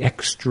is the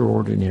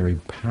extraordinary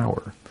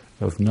power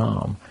of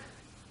Nam,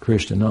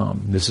 Krishna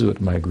Nam. This is what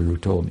my Guru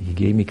told me. He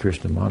gave me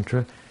Krishna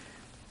mantra,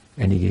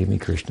 and he gave me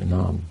Krishna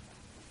Nam.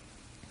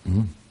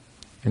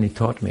 And he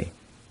taught me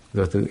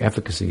what the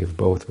efficacy of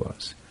both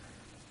was.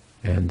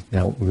 And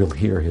now we'll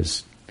hear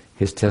his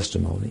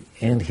testimony.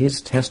 And his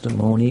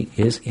testimony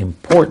is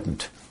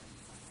important.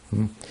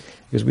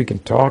 Because we can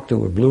talk till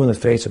we're blue in the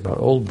face about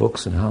old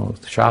books and how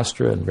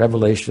Shastra and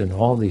Revelation and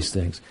all these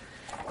things.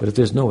 But if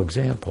there's no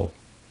example,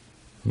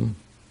 it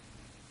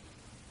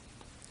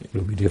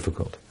will be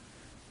difficult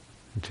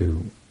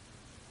to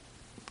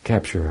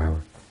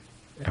capture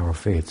our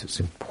faith. It's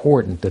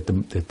important that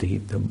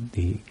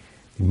the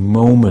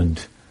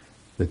moment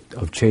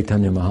of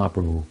Chaitanya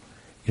Mahaprabhu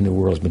in the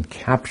world has been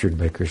captured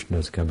by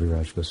Krishnadas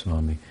Kaviraj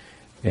Goswami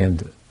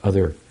and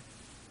other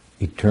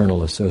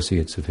eternal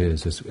associates of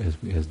his,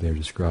 as they're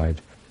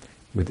described,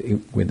 with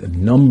a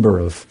number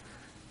of,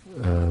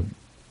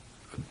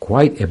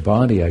 quite a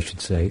body, I should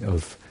say,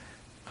 of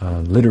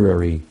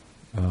literary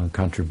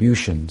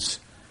contributions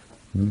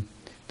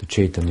to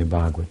Caitanya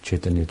Bhagavad,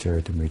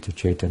 Caitanya-caritamrta,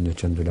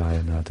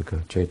 Caitanya-chandradaya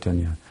Nataka,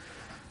 Caitanya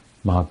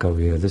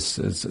Mahakavya.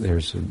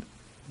 There's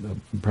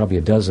probably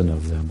a dozen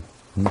of them.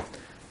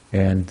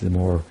 And the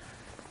more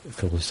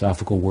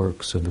philosophical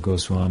works of the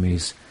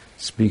Goswamis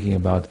speaking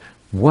about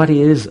what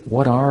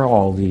are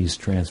all these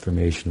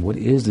transformations? What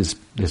is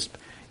this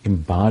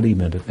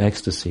embodiment of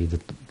ecstasy,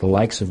 the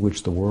likes of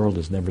which the world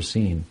has never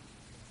seen,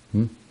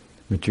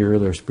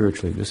 materially or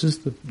spiritually? This is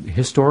the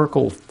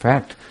historical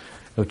fact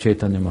of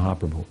Chaitanya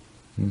Mahaprabhu.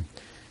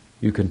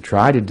 You can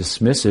try to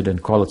dismiss it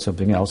and call it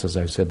something else. As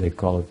I've said, they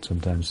call it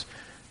sometimes,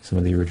 some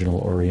of the original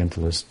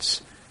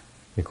Orientalists,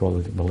 they call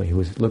it, well,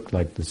 looked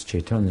like this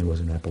Chaitanya was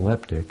an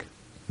epileptic.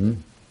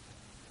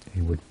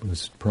 He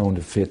was prone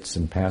to fits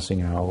and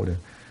passing out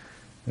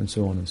and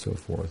so on and so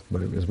forth.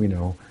 But as we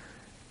know,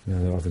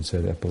 they often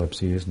said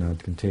epilepsy is not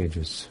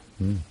contagious.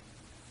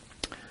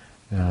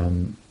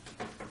 And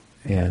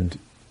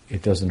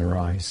it doesn't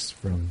arise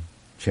from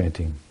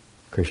chanting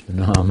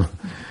Krishna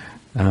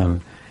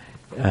Nam.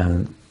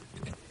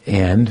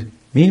 And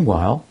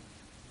meanwhile,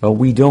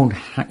 we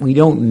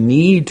don't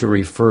need to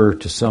refer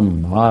to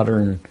some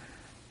modern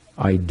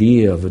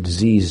idea of a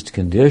diseased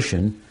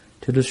condition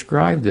to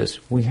describe this.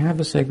 We have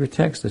a sacred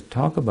text that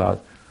talk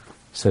about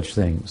such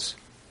things.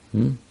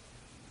 The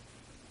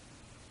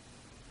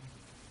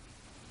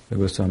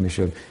Goswami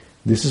showed,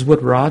 this is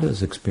what Radha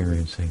is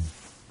experiencing.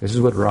 This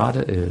is what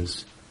Radha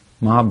is.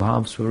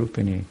 Mahabhav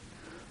Swarupini.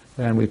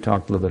 And we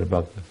talked a little bit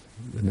about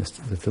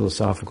the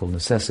philosophical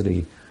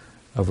necessity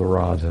of a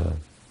Radha,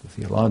 the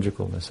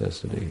theological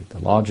necessity, the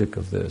logic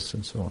of this,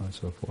 and so on and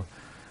so forth.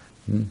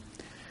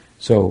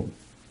 So,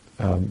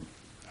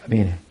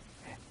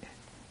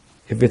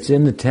 if it's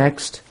in the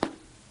text,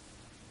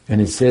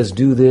 and it says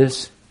do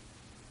this,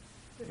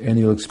 and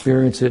you'll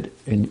experience it,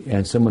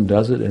 and someone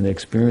does it, and they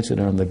experience it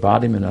on the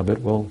embodiment of it,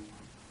 well,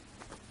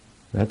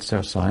 that's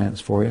our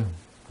science for you.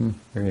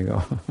 There you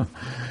go.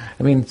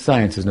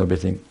 Science is no big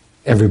thing.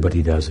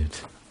 Everybody does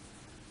it.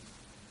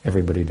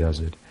 Everybody does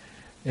it.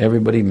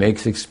 Everybody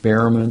makes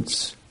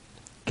experiments,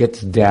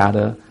 gets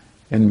data,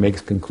 and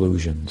makes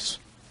conclusions.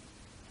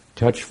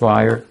 Touch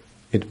fire,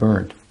 it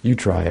burnt. You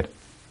try it.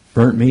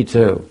 Burnt me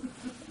too.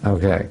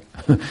 Okay.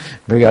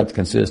 We got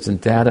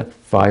consistent data,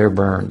 fire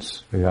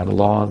burns. We got a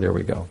law, there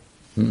we go.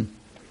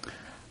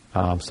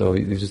 So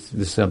this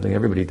is something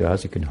everybody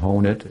does. You can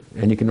hone it,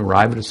 and you can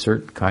arrive at a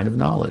certain kind of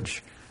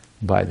knowledge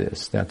by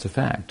this. That's a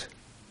fact.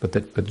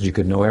 But you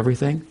could know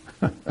everything?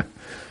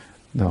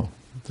 No,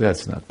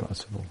 that's not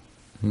possible.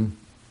 And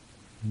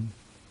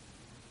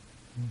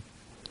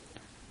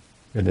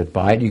that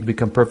by it you can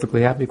become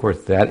perfectly happy. Of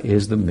course, that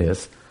is the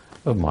myth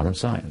of modern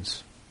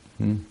science.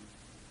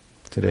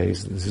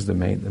 This is the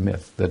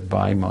myth, that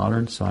by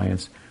modern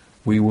science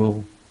we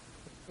will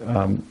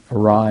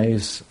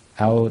arise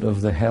out of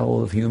the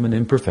hell of human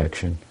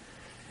imperfection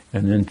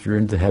and enter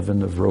into the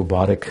heaven of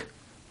robotic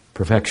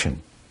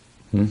perfection.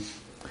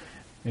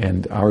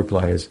 And our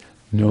reply is,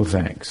 no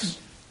thanks.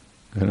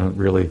 I'm not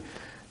really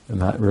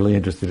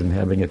interested in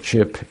having a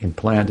chip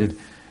implanted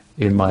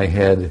in my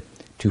head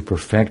to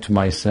perfect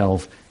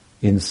myself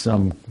in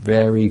some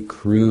very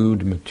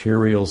crude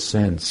material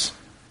sense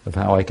of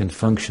how I can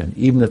function,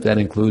 even if that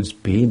includes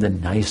being the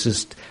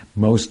nicest,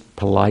 most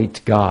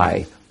polite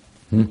guy,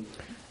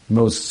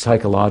 most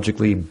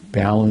psychologically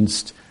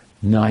balanced,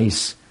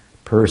 nice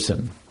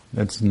person.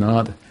 That's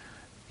not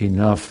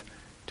enough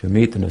to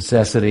meet the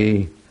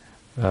necessity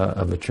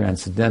of a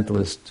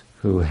transcendentalist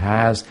who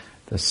has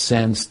the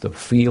sense, the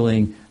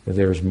feeling that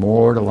there's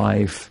more to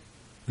life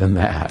than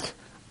that.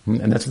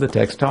 And that's what the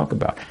texts talk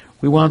about.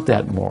 We want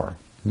that more.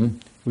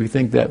 We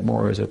think that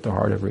more is at the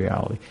heart of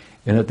reality,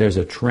 and that there's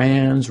a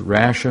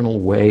trans-rational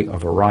way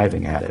of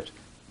arriving at it.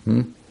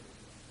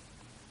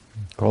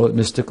 Call it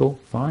mystical?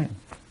 Fine.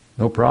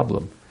 No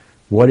problem.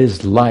 What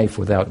is life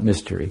without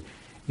mystery?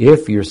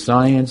 If your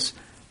science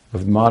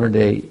of modern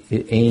day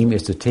aim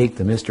is to take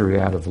the mystery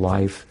out of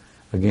life,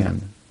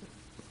 again,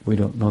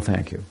 no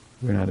thank you.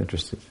 We're not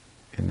interested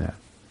in that.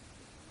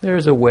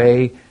 There's a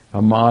way,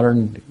 a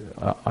modern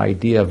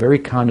idea, a very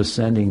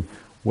condescending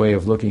way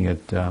of looking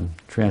at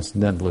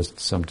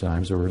transcendentalists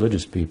sometimes, or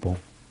religious people,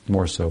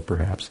 more so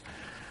perhaps,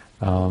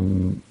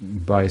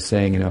 by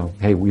saying,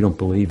 hey, we don't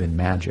believe in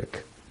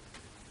magic.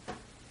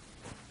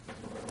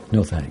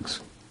 No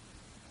thanks.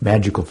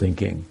 Magical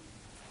thinking.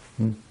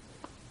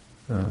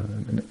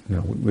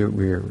 No,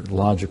 we're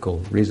logical,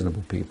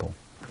 reasonable people.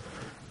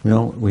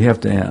 We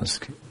have to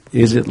ask,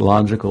 is it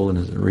logical and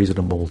is it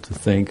reasonable to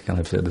think, and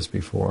I've said this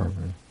before,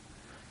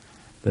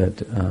 that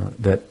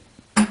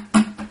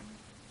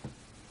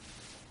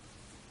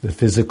the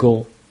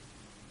physical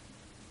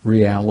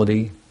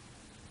reality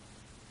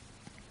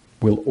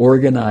will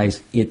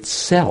organize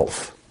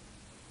itself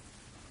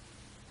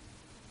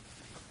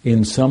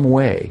in some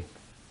way,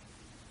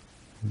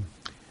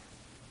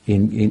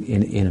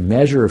 in a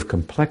measure of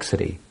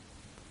complexity,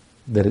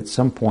 that at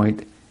some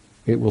point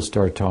it will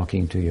start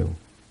talking to you.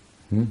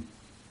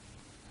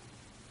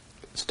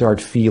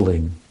 Start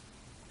feeling,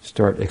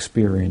 start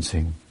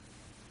experiencing.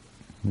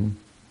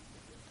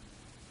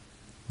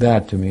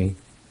 That, to me,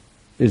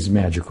 is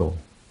magical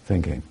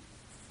thinking.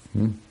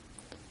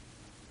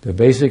 The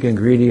basic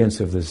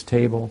ingredients of this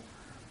table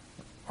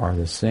are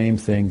the same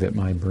thing that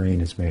my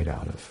brain is made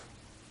out of.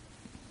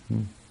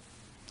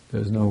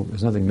 There's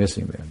nothing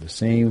missing there. The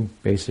same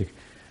basic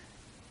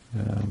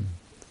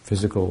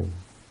physical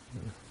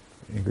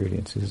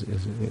ingredients.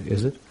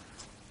 Is it?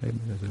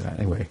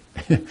 Anyway,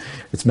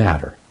 it's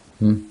matter.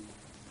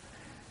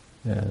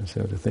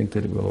 So to think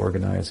that it will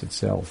organize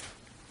itself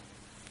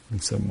in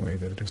some way,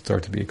 that it will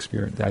start to be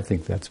experienced, I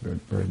think that's very,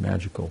 very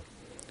magical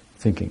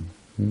thinking.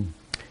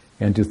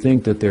 And to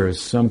think that there is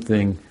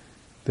something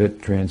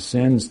that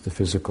transcends the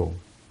physical,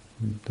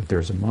 that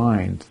there's a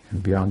mind,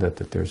 and beyond that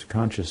there's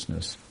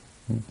consciousness.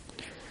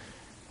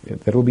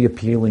 That will be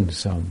appealing to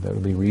some, that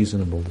will be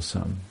reasonable to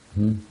some.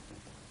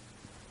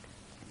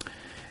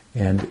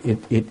 And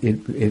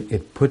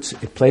it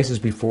places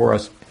before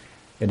us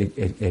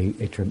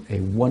a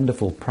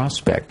wonderful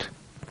prospect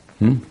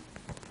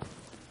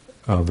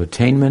of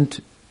attainment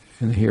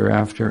in the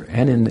hereafter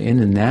and in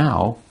the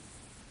now,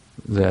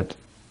 that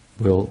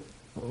will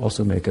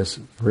also make us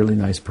a really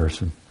nice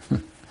person,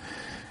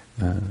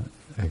 a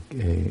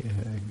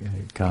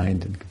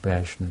kind and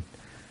compassionate,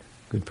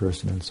 good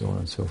person, and so on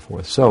and so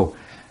forth. So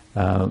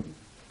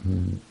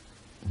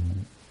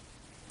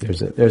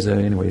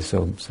there's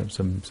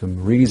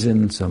some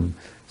reason, some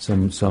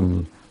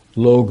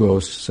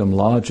logos, some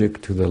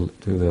logic to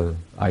the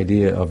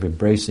idea of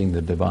embracing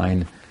the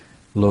divine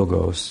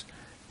logos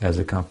as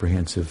a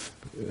comprehensive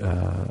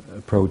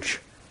approach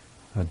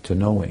to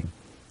knowing.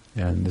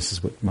 And this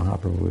is what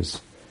Mahaprabhu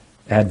is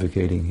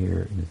advocating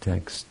here in the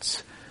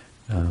texts,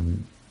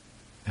 and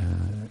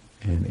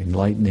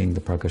enlightening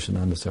the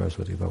Prakashananda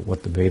Saraswati about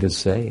what the Vedas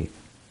say.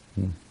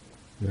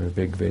 You're a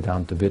big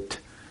Vedantavit,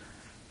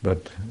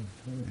 but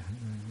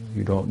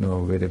you don't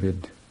know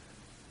Vedavid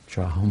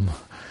Chaham.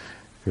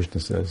 Krishna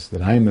says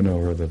that I'm the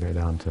knower of the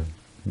Vedanta.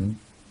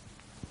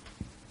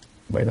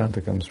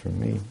 Vedanta comes from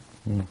me.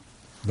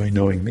 By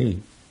knowing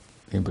me,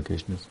 the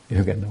implication is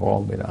you can know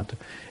all Vedanta.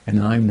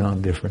 And I'm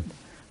not different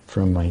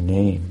from my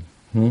name.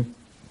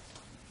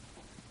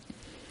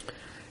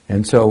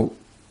 And so,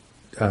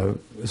 this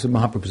is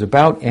what Mahaprabhu is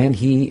about, and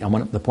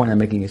the point I'm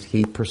making is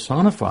he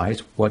personifies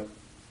what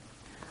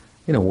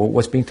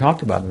what's being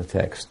talked about in the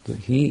text.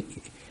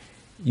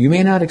 You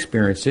may not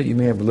experience it, you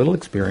may have a little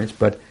experience,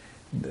 but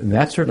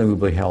that certainly would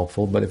be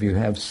helpful. But if you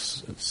have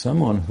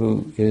someone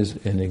who is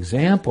an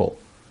example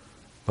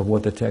of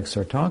what the texts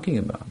are talking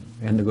about,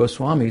 and the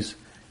Goswamis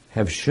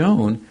have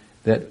shown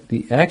that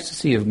the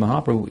ecstasy of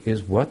Mahaprabhu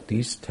is what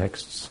these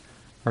texts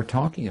are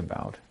talking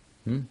about,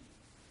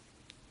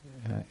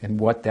 and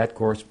what that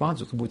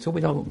corresponds with. So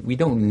we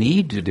don't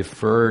need to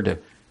defer to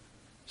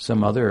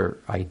some other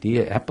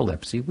idea,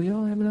 epilepsy. We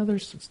all have another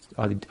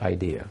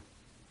idea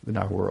in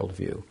our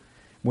worldview.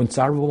 When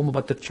Sarvabhauma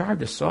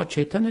Bhattacharya saw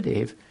Chaitanya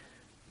Dev,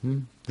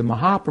 the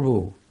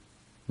Mahaprabhu,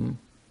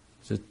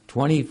 it's a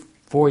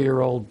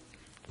 24-year-old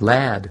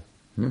lad,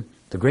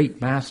 the great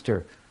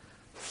master,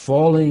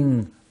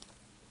 falling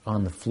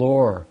on the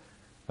floor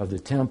of the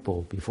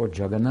temple before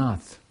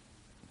Jagannath,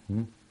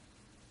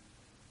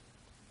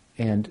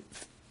 and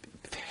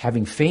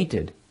having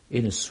fainted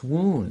in a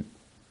swoon,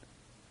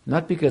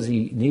 not because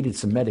he needed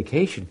some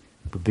medication,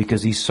 but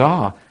because he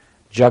saw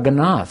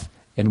Jagannath.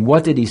 And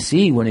what did he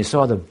see when he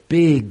saw the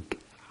big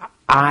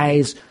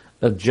eyes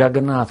of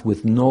Jagannath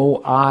with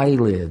no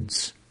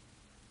eyelids,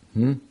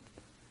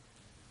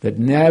 that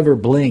never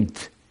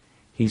blinked?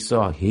 He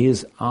saw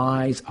his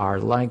eyes are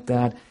like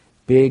that,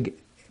 big,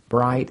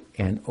 bright,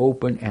 and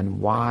open,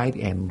 and wide,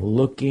 and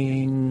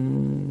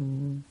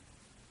looking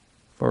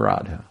for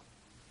Radha.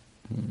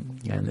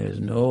 And there's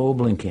no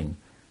blinking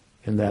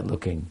in that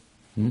looking.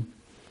 And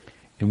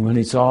when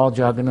he saw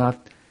Jagannath,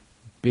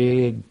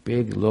 big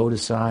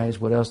lotus eyes,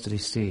 what else did he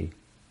see?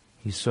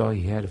 He saw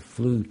he had a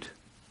flute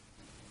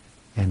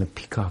and a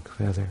peacock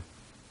feather.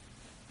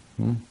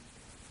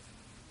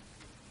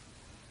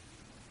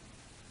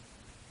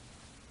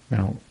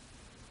 Now,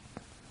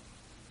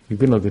 you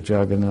can look at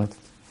Jagannath,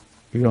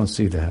 you don't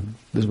see that.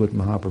 This is what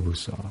Mahaprabhu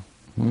saw.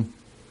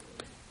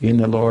 In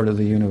the Lord of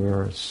the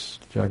universe,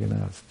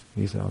 Jagannath,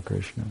 he saw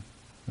Krishna.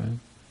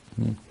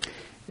 Right?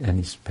 And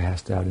he's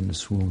passed out in the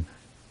swoon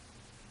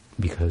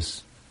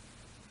because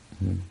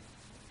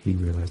he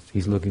realized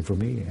he's looking for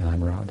me and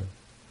I'm Radha.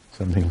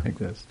 Something like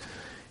this.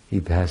 He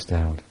passed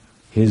out.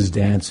 His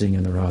dancing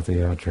in the Ratha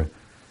Yatra,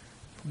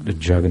 the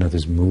Jagannath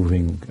is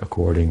moving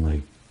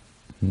accordingly.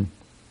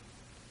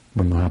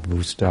 When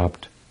Mahaprabhu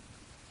stopped,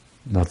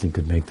 nothing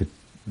could make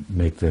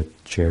the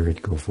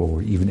chariot go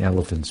forward, even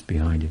elephants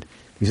behind it.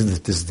 This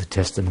is the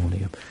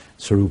testimony of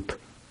Sarup,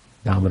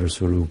 Damodar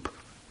Sarup,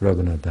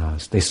 Raghunath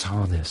Das. They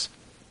saw this.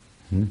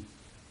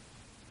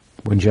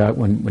 When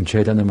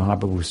Chaitanya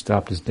Mahaprabhu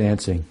stopped his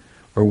dancing,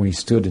 or when he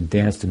stood and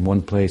danced in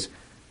one place,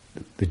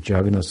 the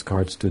Jagannath's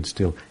cart stood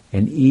still,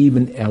 and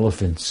even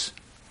elephants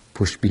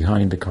pushing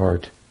behind the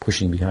cart,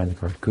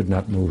 could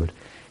not move it.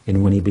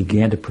 And when he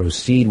began to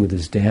proceed with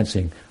his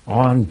dancing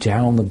on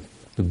down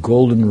the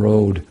golden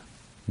road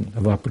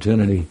of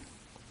opportunity,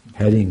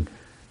 heading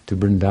to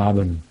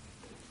Vrindavan,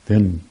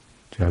 then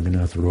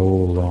Jagannath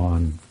rolled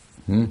on.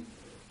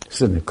 This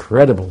is an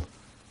incredible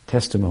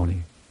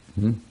testimony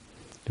to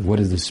what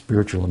is the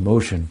spiritual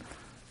emotion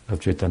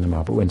of Chaitanya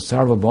Mahaprabhu. When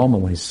Sarvabhauma,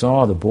 when he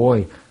saw the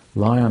boy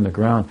lie on the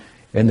ground,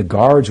 and the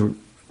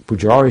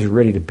pujaris were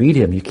ready to beat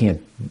him, you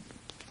can't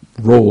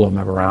roll him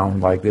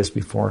around like this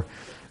before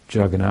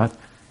Jagannath.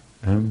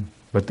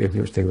 But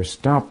they were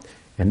stopped,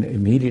 and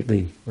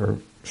immediately, or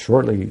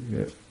shortly,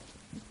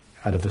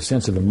 out of a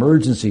sense of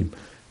emergency,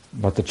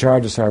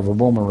 Bhattacharya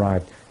Sarvabhauma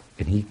arrived.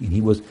 And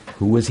he was,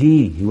 who was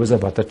he? He was a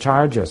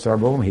Bhattacharya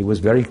Sarvabhauma. He was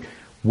very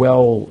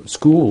well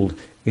schooled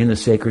in the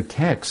sacred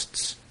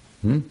texts.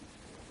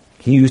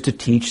 He used to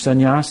teach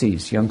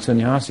sannyasis, young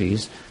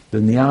sannyasis, the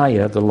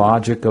Nyaya, the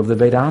logic of the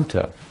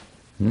Vedanta.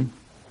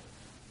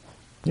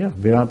 Yeah,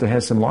 Vedanta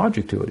has some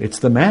logic to it. It's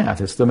the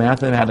math. It's the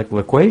mathematical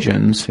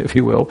equations, if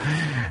you will,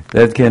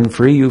 that can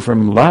free you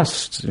from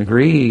lust and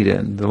greed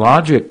and the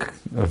logic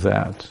of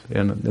that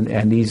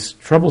and these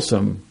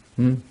troublesome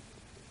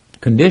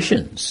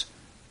conditions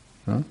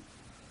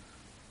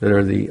that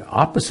are the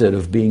opposite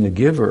of being a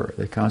giver,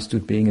 that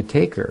constitute being a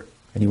taker.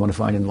 And you want to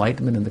find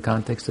enlightenment in the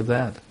context of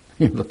that.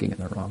 You're looking in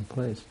the wrong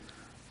place.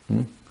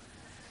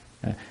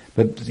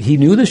 But he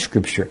knew the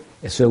scripture.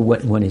 So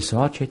when he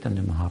saw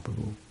Chaitanya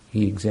Mahaprabhu,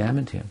 he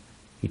examined him.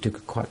 He took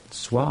a cotton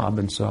swab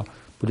and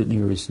put it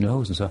near his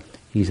nose and saw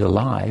he's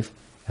alive.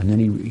 And then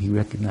he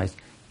recognized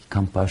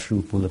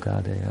Kampashu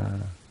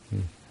Pulakadaya.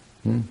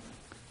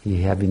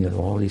 He having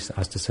all these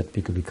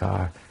Astasatvika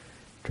Vikar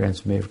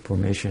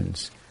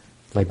transformations.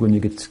 Like when you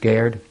get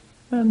scared,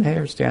 and the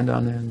hair stand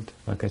on end,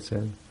 like I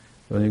said.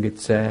 When you get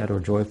sad or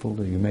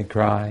joyful, you may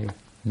cry,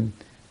 and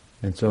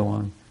so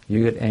on.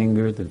 You get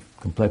anger, the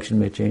complexion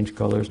may change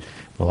colors.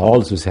 Well, all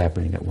this was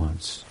happening at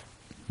once.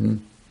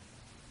 And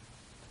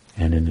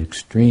in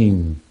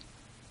extreme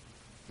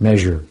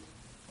measure.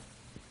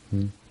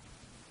 And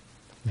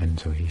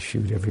so he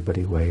shooed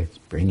everybody away.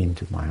 Bring him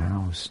to my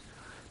house.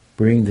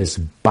 Bring this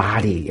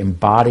body,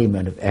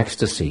 embodiment of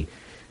ecstasy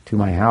to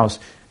my house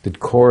that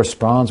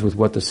corresponds with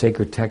what the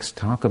sacred texts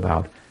talk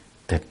about,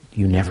 that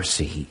you never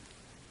see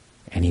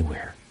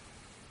anywhere.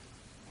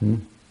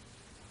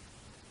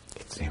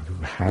 It's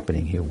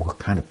happening here. What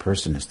kind of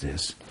person is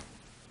this?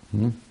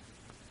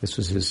 This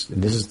was his.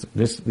 And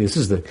this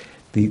is the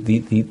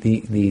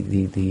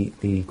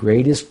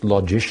greatest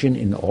logician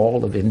in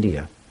all of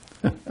India.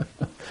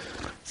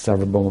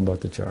 Sarvabhauma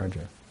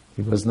Bhattacharya.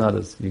 He was not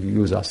he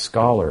was a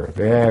scholar, a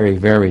very,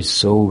 very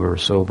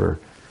sober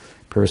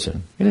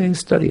person. He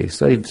studied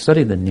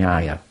the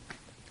Nyaya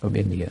of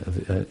India.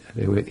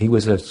 He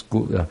was a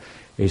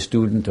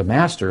student, a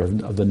master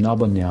of the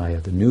Nava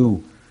Nyaya, the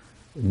new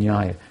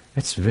Nyaya.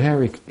 It's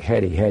very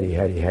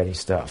heady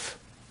stuff.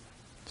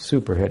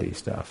 Super heady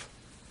stuff.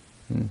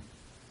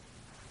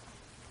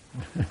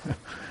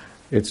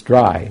 It's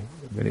dry.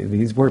 But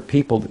these were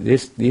people.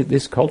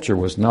 This culture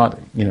was not,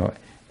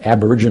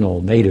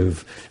 Aboriginal,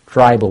 native,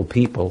 tribal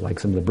people like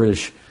some of the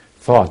British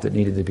thought that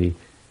needed to be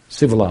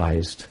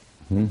civilized,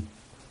 and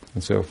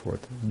so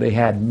forth. They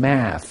had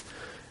math.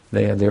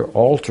 They had their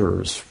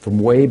altars from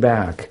way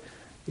back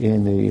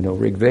in the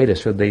Rig Veda,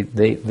 so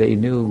they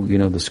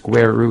knew the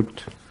square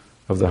root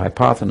of the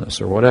hypotenuse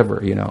or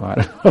whatever, I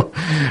don't know,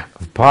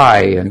 of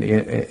pi,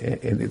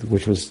 and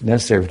which was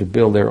necessary to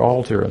build their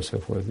altar and so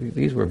forth.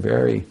 These were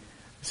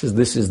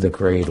this is the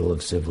cradle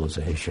of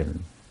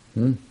civilization.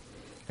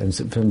 And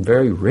some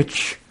very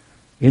rich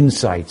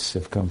insights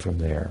have come from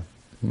there,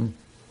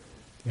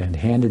 and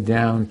handed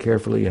down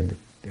carefully and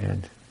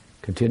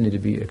continue to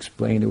be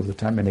explained over the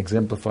time and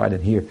exemplified.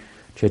 And here,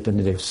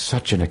 Chaitanya Dev is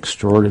such an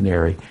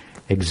extraordinary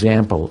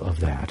example of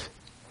that.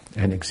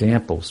 An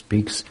example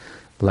speaks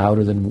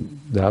louder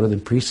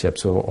than precept.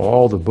 So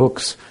all the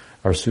books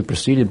are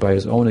superseded by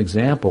his own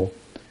example,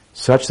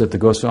 such that the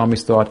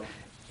Goswamis thought,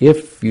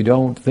 if you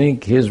don't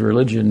think his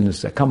religion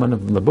is coming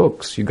from the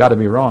books, you got to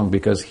be wrong,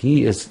 because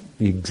he is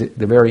the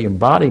very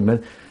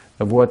embodiment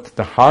of what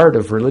the heart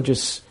of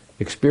religious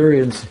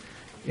experience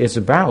is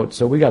about.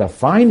 So we got to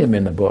find him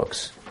in the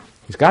books.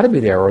 He's got to be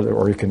there,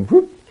 or you can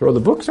throw the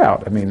books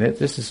out. I mean,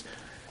 this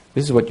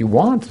is what you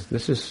want.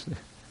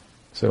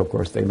 So of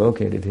course they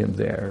located him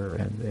there,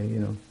 and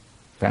they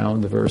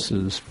found the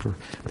verses.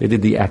 They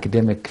did the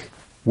academic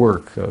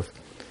work of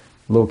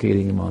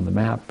locating him on the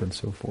map and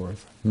so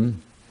forth.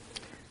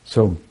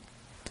 So,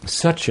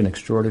 such an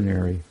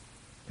extraordinary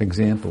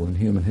example in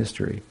human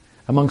history.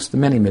 Amongst the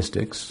many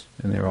mystics,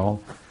 and they're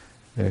all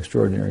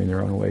extraordinary in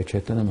their own way,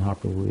 Chaitanya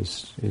Mahaprabhu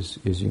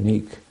is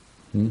unique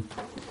in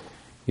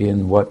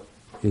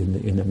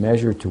the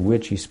measure to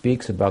which he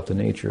speaks about the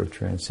nature of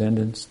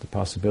transcendence, the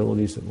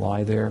possibilities that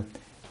lie there,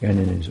 and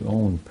in his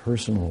own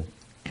personal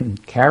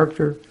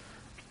character,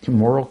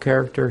 moral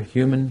character,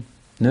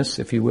 humanness,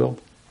 if you will,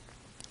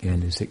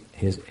 and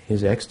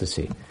his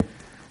ecstasy.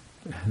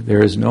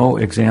 There is no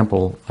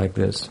example like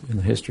this in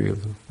the history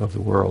of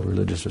the world,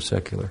 religious or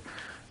secular,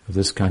 of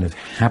this kind of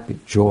happy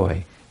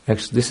joy.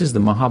 This is the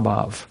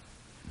Mahabhav.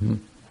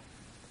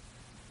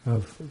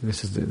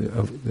 This is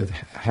the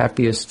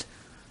happiest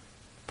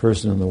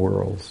person in the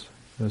world.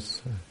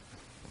 This,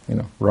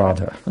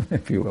 Radha,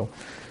 if you will.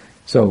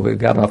 So we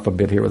got off a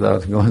bit here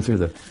without going through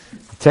the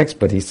text,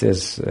 but he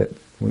says,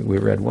 we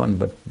read one,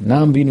 but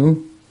Nam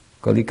Binu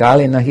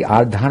Kalikale Nahi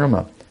Ar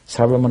Dharma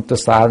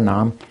Sarvamantasar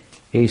Nam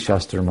E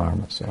Shastra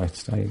Marma. So I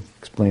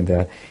explained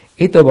that.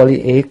 Ito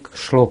bali ek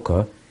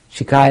shloka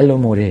shikailo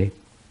more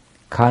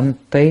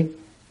kante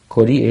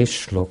kori e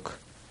shlok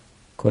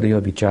kori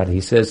vichara.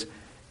 He says,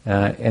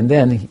 and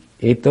then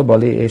Ito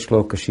bali e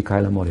shloka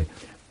shikailo more.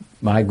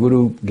 My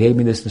guru gave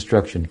me this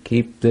instruction: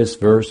 keep this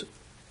verse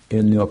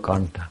in your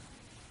kanta,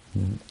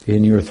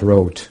 in your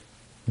throat.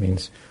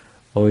 Means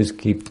always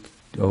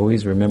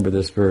remember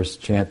this verse,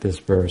 chant this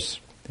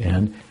verse,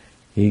 and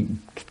he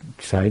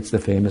cites the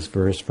famous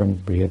verse from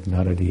Brihad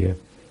Naradiya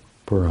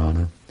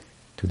Purana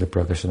to the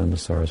Prakashananda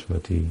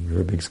Saraswati. You're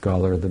a big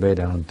scholar of the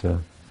Vedanta.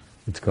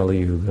 It's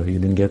Kali Yuga. You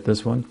didn't get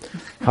this one?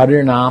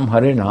 Harinam,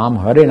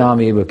 Harinam,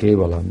 Harinam eva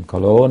kevalam.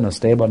 Kalo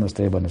nasteba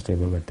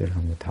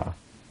gatirhamata.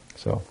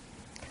 So,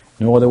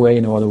 no other way,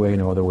 no other way,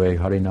 no other way.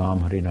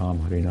 Harinam, Harinam,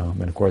 Harinam.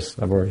 And of course,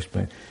 I've already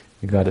explained,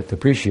 you got to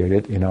appreciate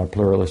it in our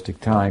pluralistic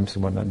times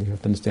and whatnot. You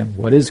have to understand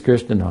what is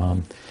Krishna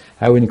Nam,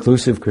 how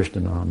inclusive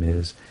Krishna Nam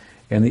is.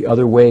 And the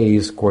other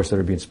ways, of course, that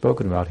are being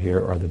spoken about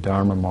here are the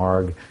Dharma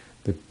Marg,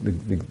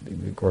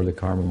 or the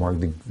Karma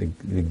Marg, the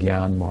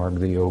Gyan Marg,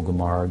 the Yoga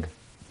Marg,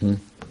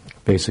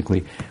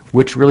 basically,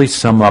 which really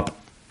sum up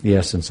the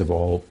essence of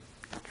all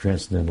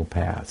transcendental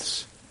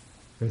paths.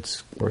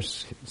 It's, of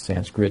course,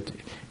 Sanskrit,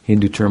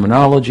 Hindu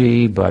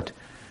terminology, but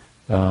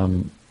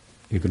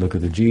you could look at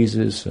the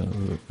Jesus,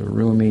 the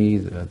Rumi,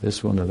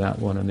 this one or that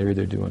one, and they're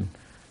either doing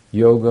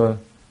yoga,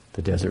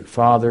 the Desert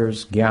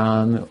Fathers,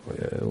 Gyan,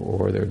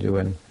 or they're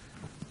doing,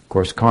 of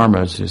course,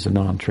 karma is a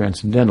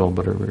non-transcendental,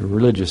 but a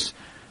religious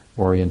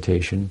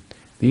orientation.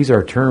 These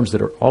are terms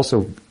that are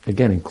also,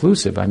 again,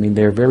 inclusive. I mean,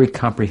 they're very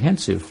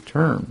comprehensive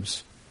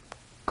terms.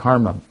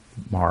 Karma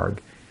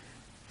marg,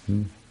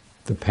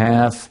 the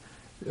path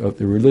of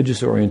the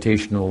religious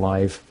orientational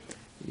life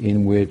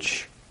in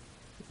which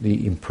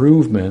the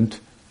improvement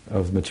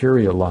of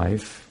material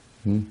life,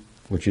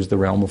 which is the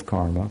realm of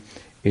karma,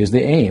 is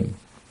the aim.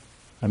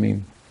 I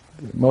mean,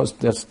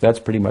 that's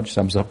pretty much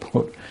sums up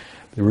what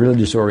the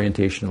religious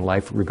orientation of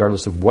life,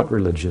 regardless of what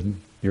religion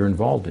you're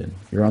involved in.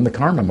 You're on the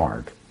karma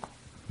marg.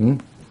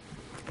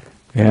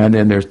 And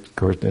then there's, of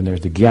course, the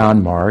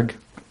Gyan Marg,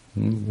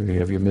 where you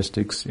have your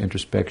mystics,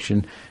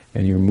 introspection,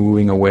 and you're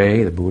moving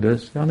away. The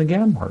Buddha's on the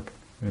Gyan Marg.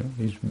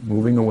 He's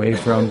moving away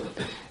from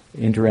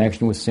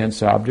interaction with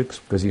sense objects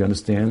because he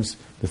understands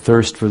the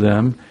thirst for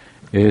them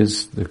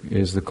is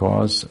the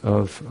cause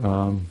of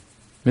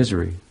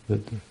misery. The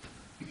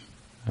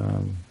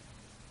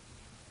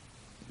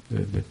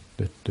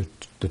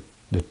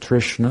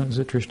Trishna, is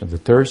it Trishna? The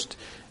thirst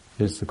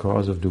is the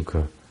cause of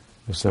dukkha,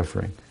 of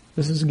suffering.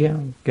 This is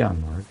Gyan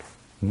Marg.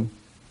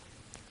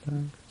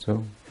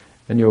 So,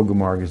 and Yoga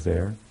Marg is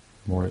there,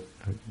 more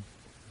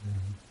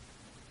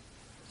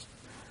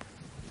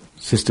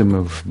system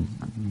of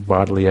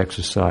bodily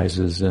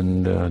exercises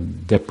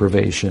and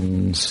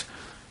deprivations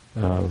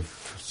of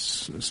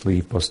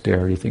sleep,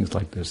 austerity, things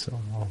like this.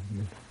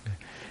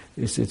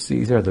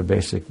 These are the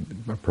basic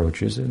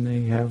approaches, and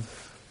they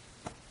have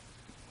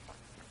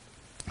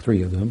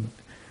three of them.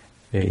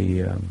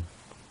 A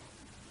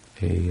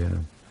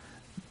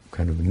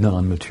kind of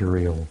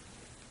non-material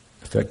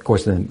effect. Of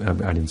course, then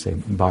I didn't say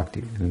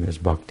bhakti. Then there's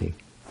bhakti.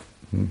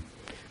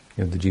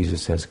 The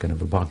Jesus has kind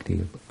of a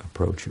bhakti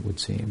approach, it would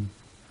seem.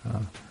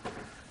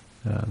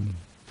 And,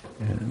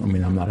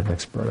 I'm not an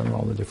expert on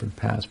all the different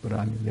paths, but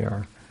they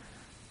are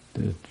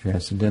the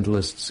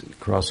transcendentalists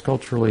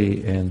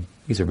cross-culturally, and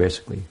these are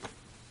basically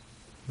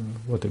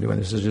what they're doing.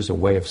 This is just a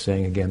way of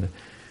saying, again, that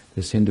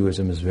this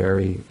Hinduism is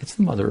it's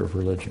the mother of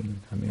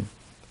religion. The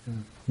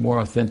more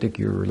authentic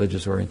your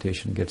religious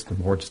orientation gets, the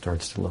more it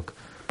starts to look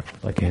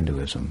like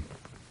Hinduism.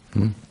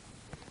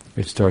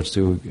 It starts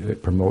to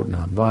promote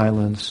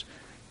nonviolence.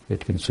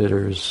 It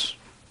considers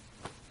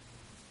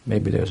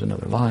maybe there's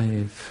another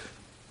life.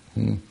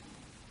 It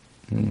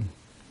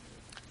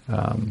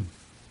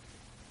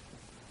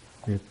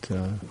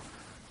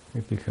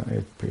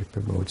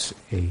promotes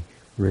a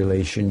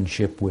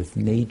relationship with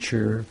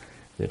nature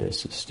that is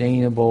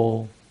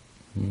sustainable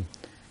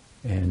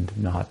and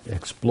not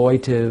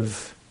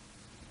exploitive.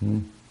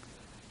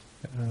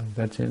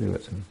 That's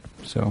Hinduism.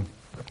 So,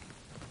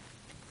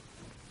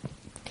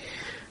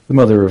 the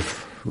mother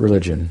of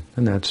religion,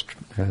 and that's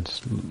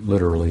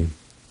literally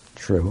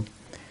true.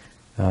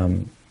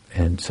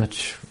 And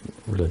such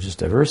religious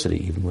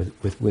diversity, even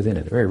within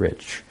it, very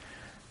rich.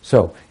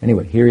 So,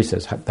 anyway, here he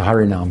says, the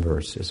Harinam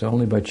verse is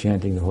only by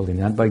chanting the holy,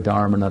 not by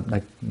Dharma,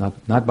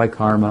 not by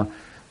karma,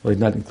 well,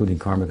 not including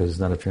karma because it's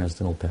not a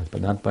transcendental path,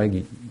 but not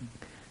by,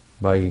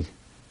 I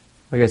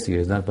guess he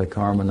is, not by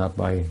karma, not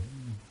by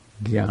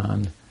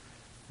Gyan,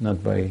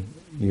 not by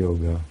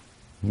yoga,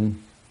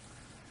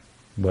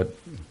 but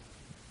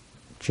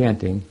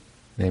chanting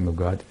name of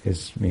God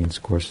means,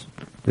 of course,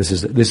 this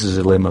is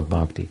a limb of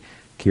bhakti.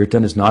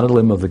 Kirtan is not a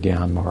limb of the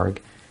Gyan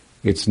Marg,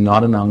 it's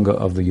not an anga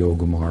of the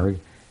Yoga Marg,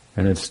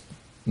 and it's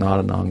not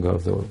an anga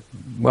of it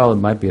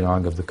might be an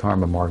anga of the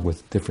Karma Marg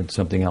with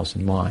something else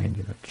in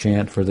mind,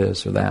 chant for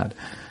this or that,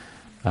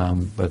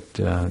 but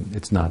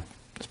it's not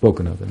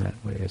spoken of in that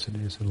way as it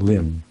is a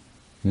limb.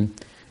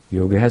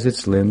 Yoga has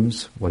its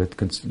limbs,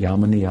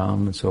 yama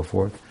niyam and so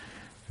forth.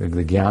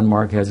 The Gyan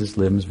Marg has its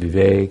limbs,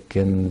 vivek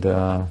and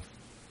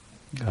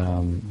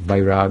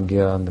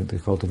vairagya, and the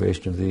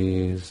cultivation of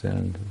these,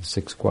 and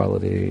 6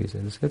 qualities.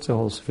 And it's a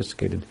whole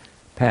sophisticated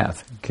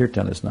path.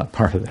 Kirtan is not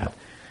part of that.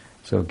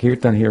 So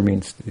Kirtan here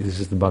means this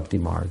is the Bhakti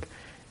Marg,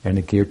 and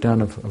the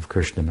Kirtan of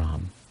Krishna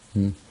Nam.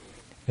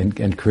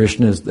 And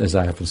Krishna, as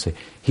I often say,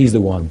 he's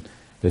the one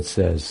that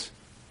says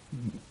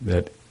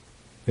that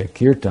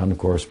Kirtan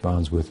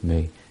corresponds with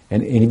me,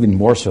 and even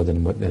more so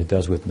than what it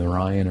does with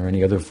Narayan or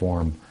any other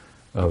form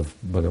of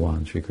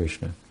Bhagavan, Sri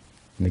Krishna.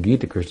 In the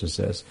Gita, Krishna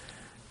says,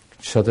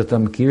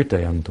 Satatam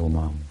kirtayam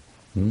tomam.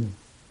 He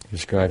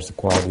describes the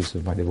qualities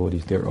of my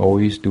devotees. They're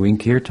always doing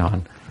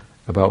kirtan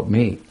about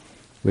me.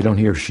 We don't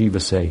hear Shiva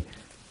say,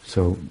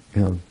 so,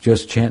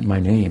 just chant my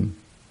name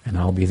and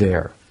I'll be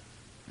there.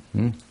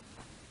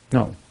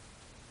 No.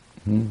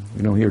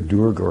 We don't hear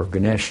Durga or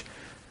Ganesh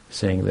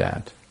saying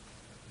that.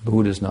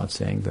 Buddha's not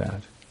saying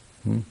that.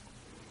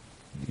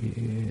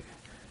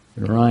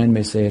 Narayan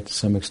may say it to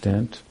some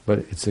extent, but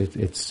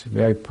it's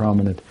very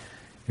prominent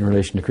in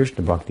relation to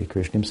Krishna Bhakti.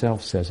 Krishna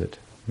himself says it.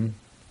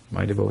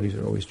 My devotees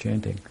are always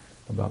chanting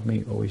about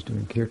me, always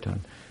doing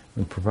kirtan.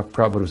 When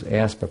Prabhupada was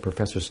asked by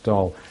Professor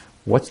Stahl,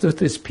 what's with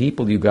this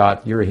people you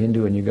got, you're a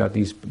Hindu and you got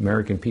these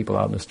American people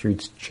out in the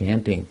streets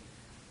chanting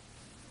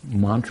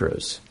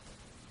mantras.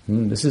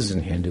 This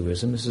isn't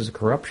Hinduism, this is a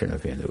corruption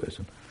of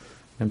Hinduism.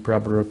 And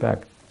Prabhupada wrote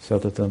back,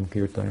 Satatam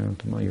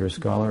Kirtayantama, you're a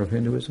scholar of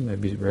Hinduism,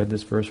 have you read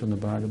this verse from the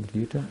Bhagavad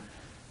Gita?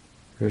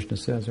 Krishna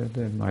says right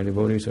there, my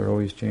devotees are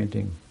always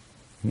chanting.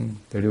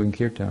 They're doing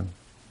kirtan.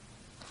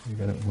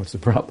 What's the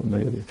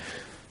problem?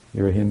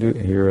 You're a Hindu,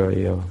 you're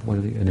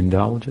an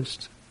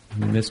Indologist?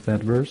 You missed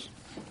that verse?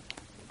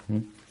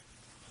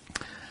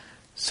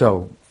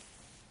 So,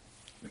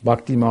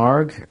 Bhakti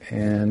Marg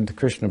and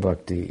Krishna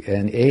Bhakti.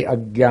 And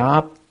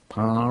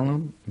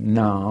agyapam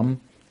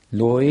nam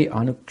loi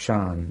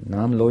anukshan,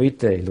 nam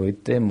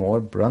loite mor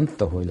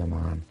branta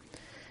hoilaman.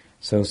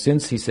 So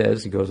since he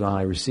goes on,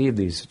 I received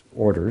these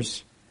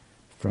orders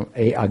from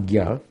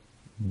agya,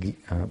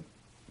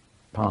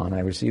 I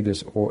received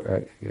this,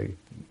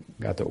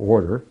 got the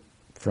order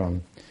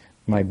from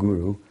my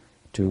guru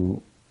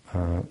to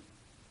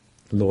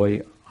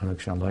loy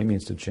anukshan. Loy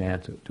means to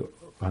chant, to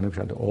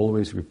anukshan, to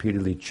always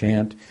repeatedly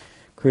chant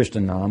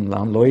Krishna Nam,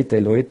 Lam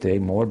loite loite,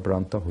 more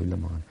branta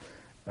huilaman.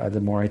 The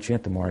more I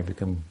chant, the more I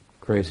become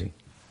crazy.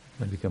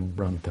 I become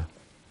branta.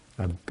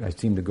 I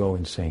seem to go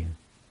insane.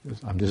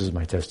 This is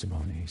my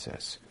testimony, he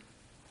says.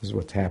 This is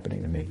what's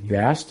happening to me. You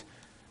asked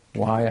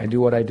why I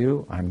do what I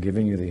do? I'm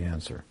giving you the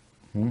answer.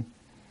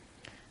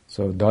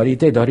 So,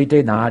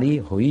 darite nari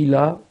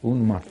hoila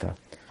unmata.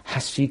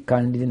 Hashi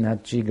kandi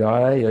nachi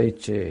gai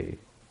oiche.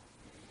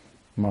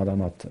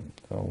 Madamatan.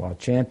 So while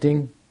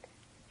chanting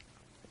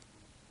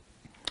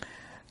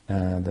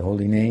the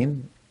holy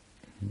name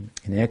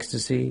in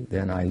ecstasy,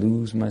 then I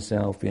lose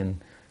myself in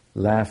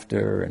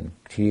laughter and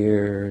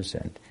tears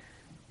and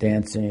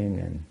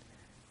dancing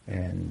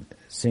and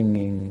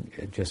singing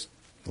just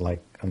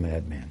like a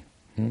madman.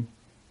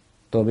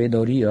 Tobe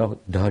doriya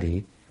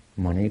dhari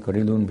mane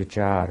karilun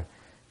vichar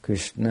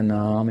Krishna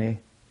name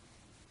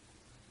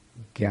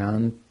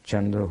gyan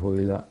chandra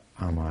hoila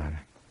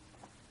amar.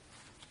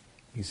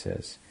 He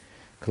says,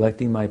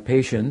 collecting my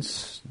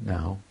patience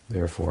now,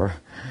 therefore,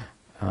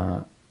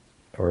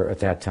 or at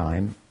that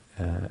time,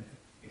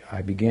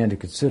 I began to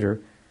consider,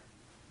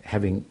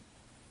 having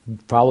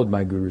followed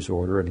my Guru's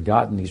order and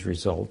gotten these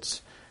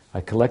results,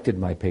 I collected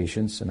my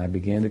patience and I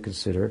began to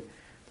consider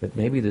that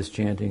maybe this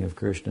chanting of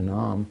Krishna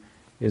Nam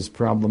is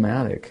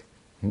problematic.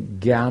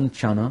 Gyan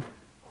chana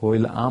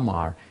hoil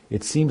amar.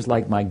 It seems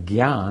like my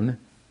gyan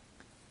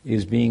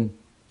is being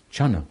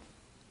chana,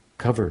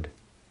 covered.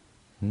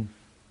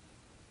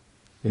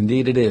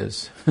 Indeed it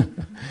is.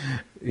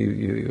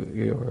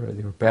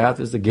 Your path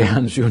is the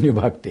Gyan Shunya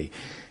Bhakti.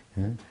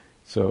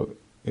 So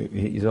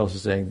he's also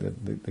saying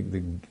that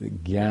the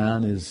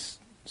Gyan is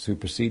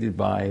superseded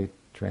by,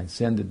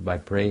 transcended by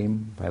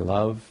prem, by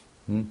love.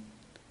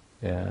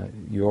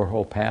 Your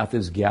whole path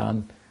is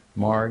Gyan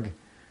Marg.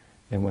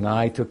 And when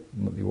I took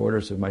the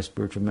orders of my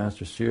spiritual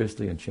master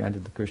seriously and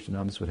chanted the Krishna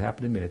Nam, this would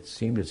happen to me. It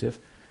seemed as if,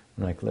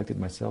 when I collected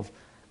myself,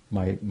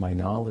 my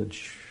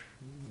knowledge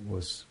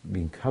was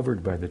being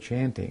covered by the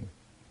chanting.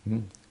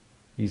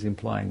 He's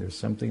implying there's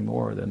something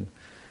more than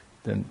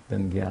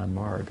Gyan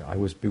Marg.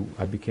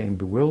 I became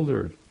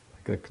bewildered,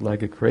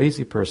 like a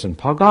crazy person.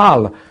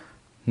 Pagal,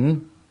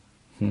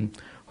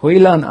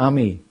 Hoilan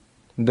ami,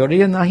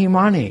 Doriya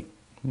nahimani.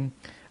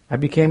 I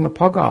became a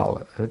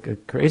pagal, a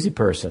crazy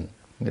person,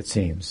 it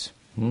seems.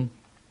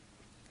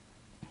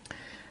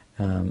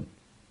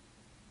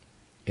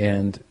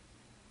 And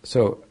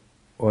so,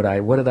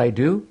 what did I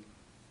do?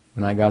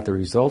 When I got the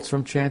results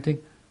from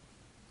chanting,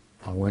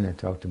 I went and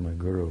talked to my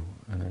guru,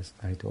 and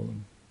I told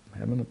him, I'm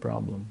having a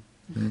problem.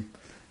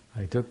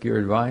 I took your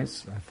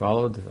advice,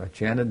 I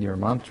chanted your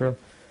mantra,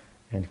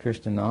 and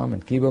Krishna Nam,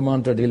 and Kiba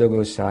mantra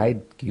dilogo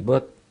side,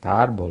 Kiba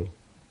tarbol.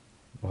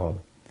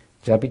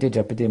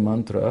 Japite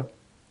mantra,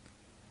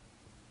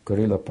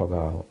 Gorilla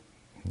Pagal.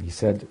 He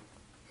said,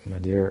 my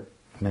dear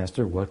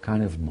master, what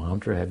kind of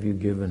mantra have you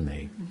given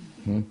me?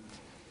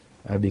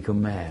 I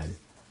become mad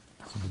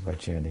by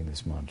chanting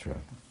this mantra.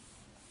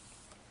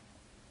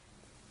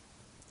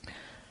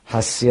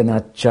 Hasya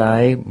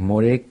nachai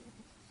more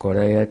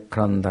koraya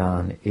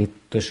krandan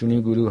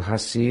ittashuni guru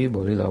hasi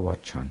borila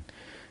vachan.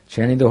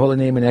 Chanting the holy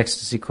name in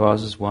ecstasy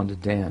causes one to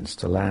dance,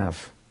 to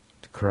laugh,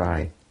 to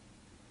cry.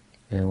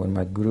 And when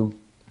my Guru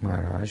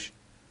Maharaj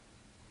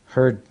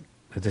heard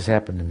that this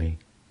happened to me,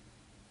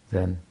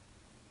 then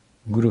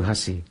Guru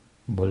hasi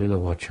borila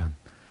vachan.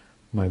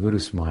 My Guru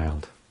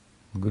smiled.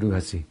 Guru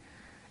hasi.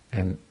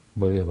 And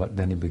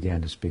then he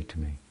began to speak to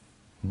me.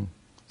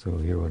 So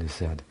we'll hear what he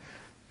said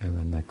in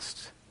the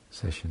next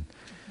session.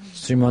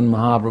 Sriman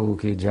Mahaprabhu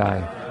ki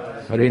jai,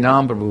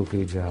 Harinam Prabhu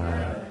ki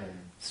jai,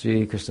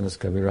 Sri Krishna's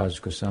Kaviraj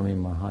Goswami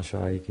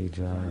Mahashai ki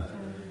jai,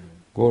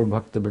 Gaur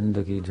Bhakta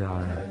Vrinda ki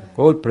jai,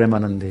 Gaur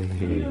Premanande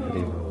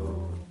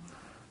Haribo,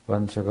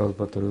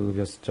 Vanchakalpataru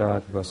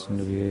Vyascha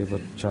Vasundavye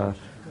Vacha,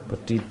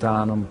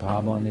 Patitanam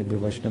Bhavane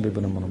Vivashna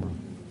Vibhanamanama,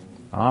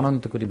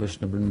 Anantakuri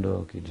Vishnu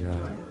Vrinda ki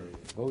jai,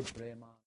 Gaur Prema.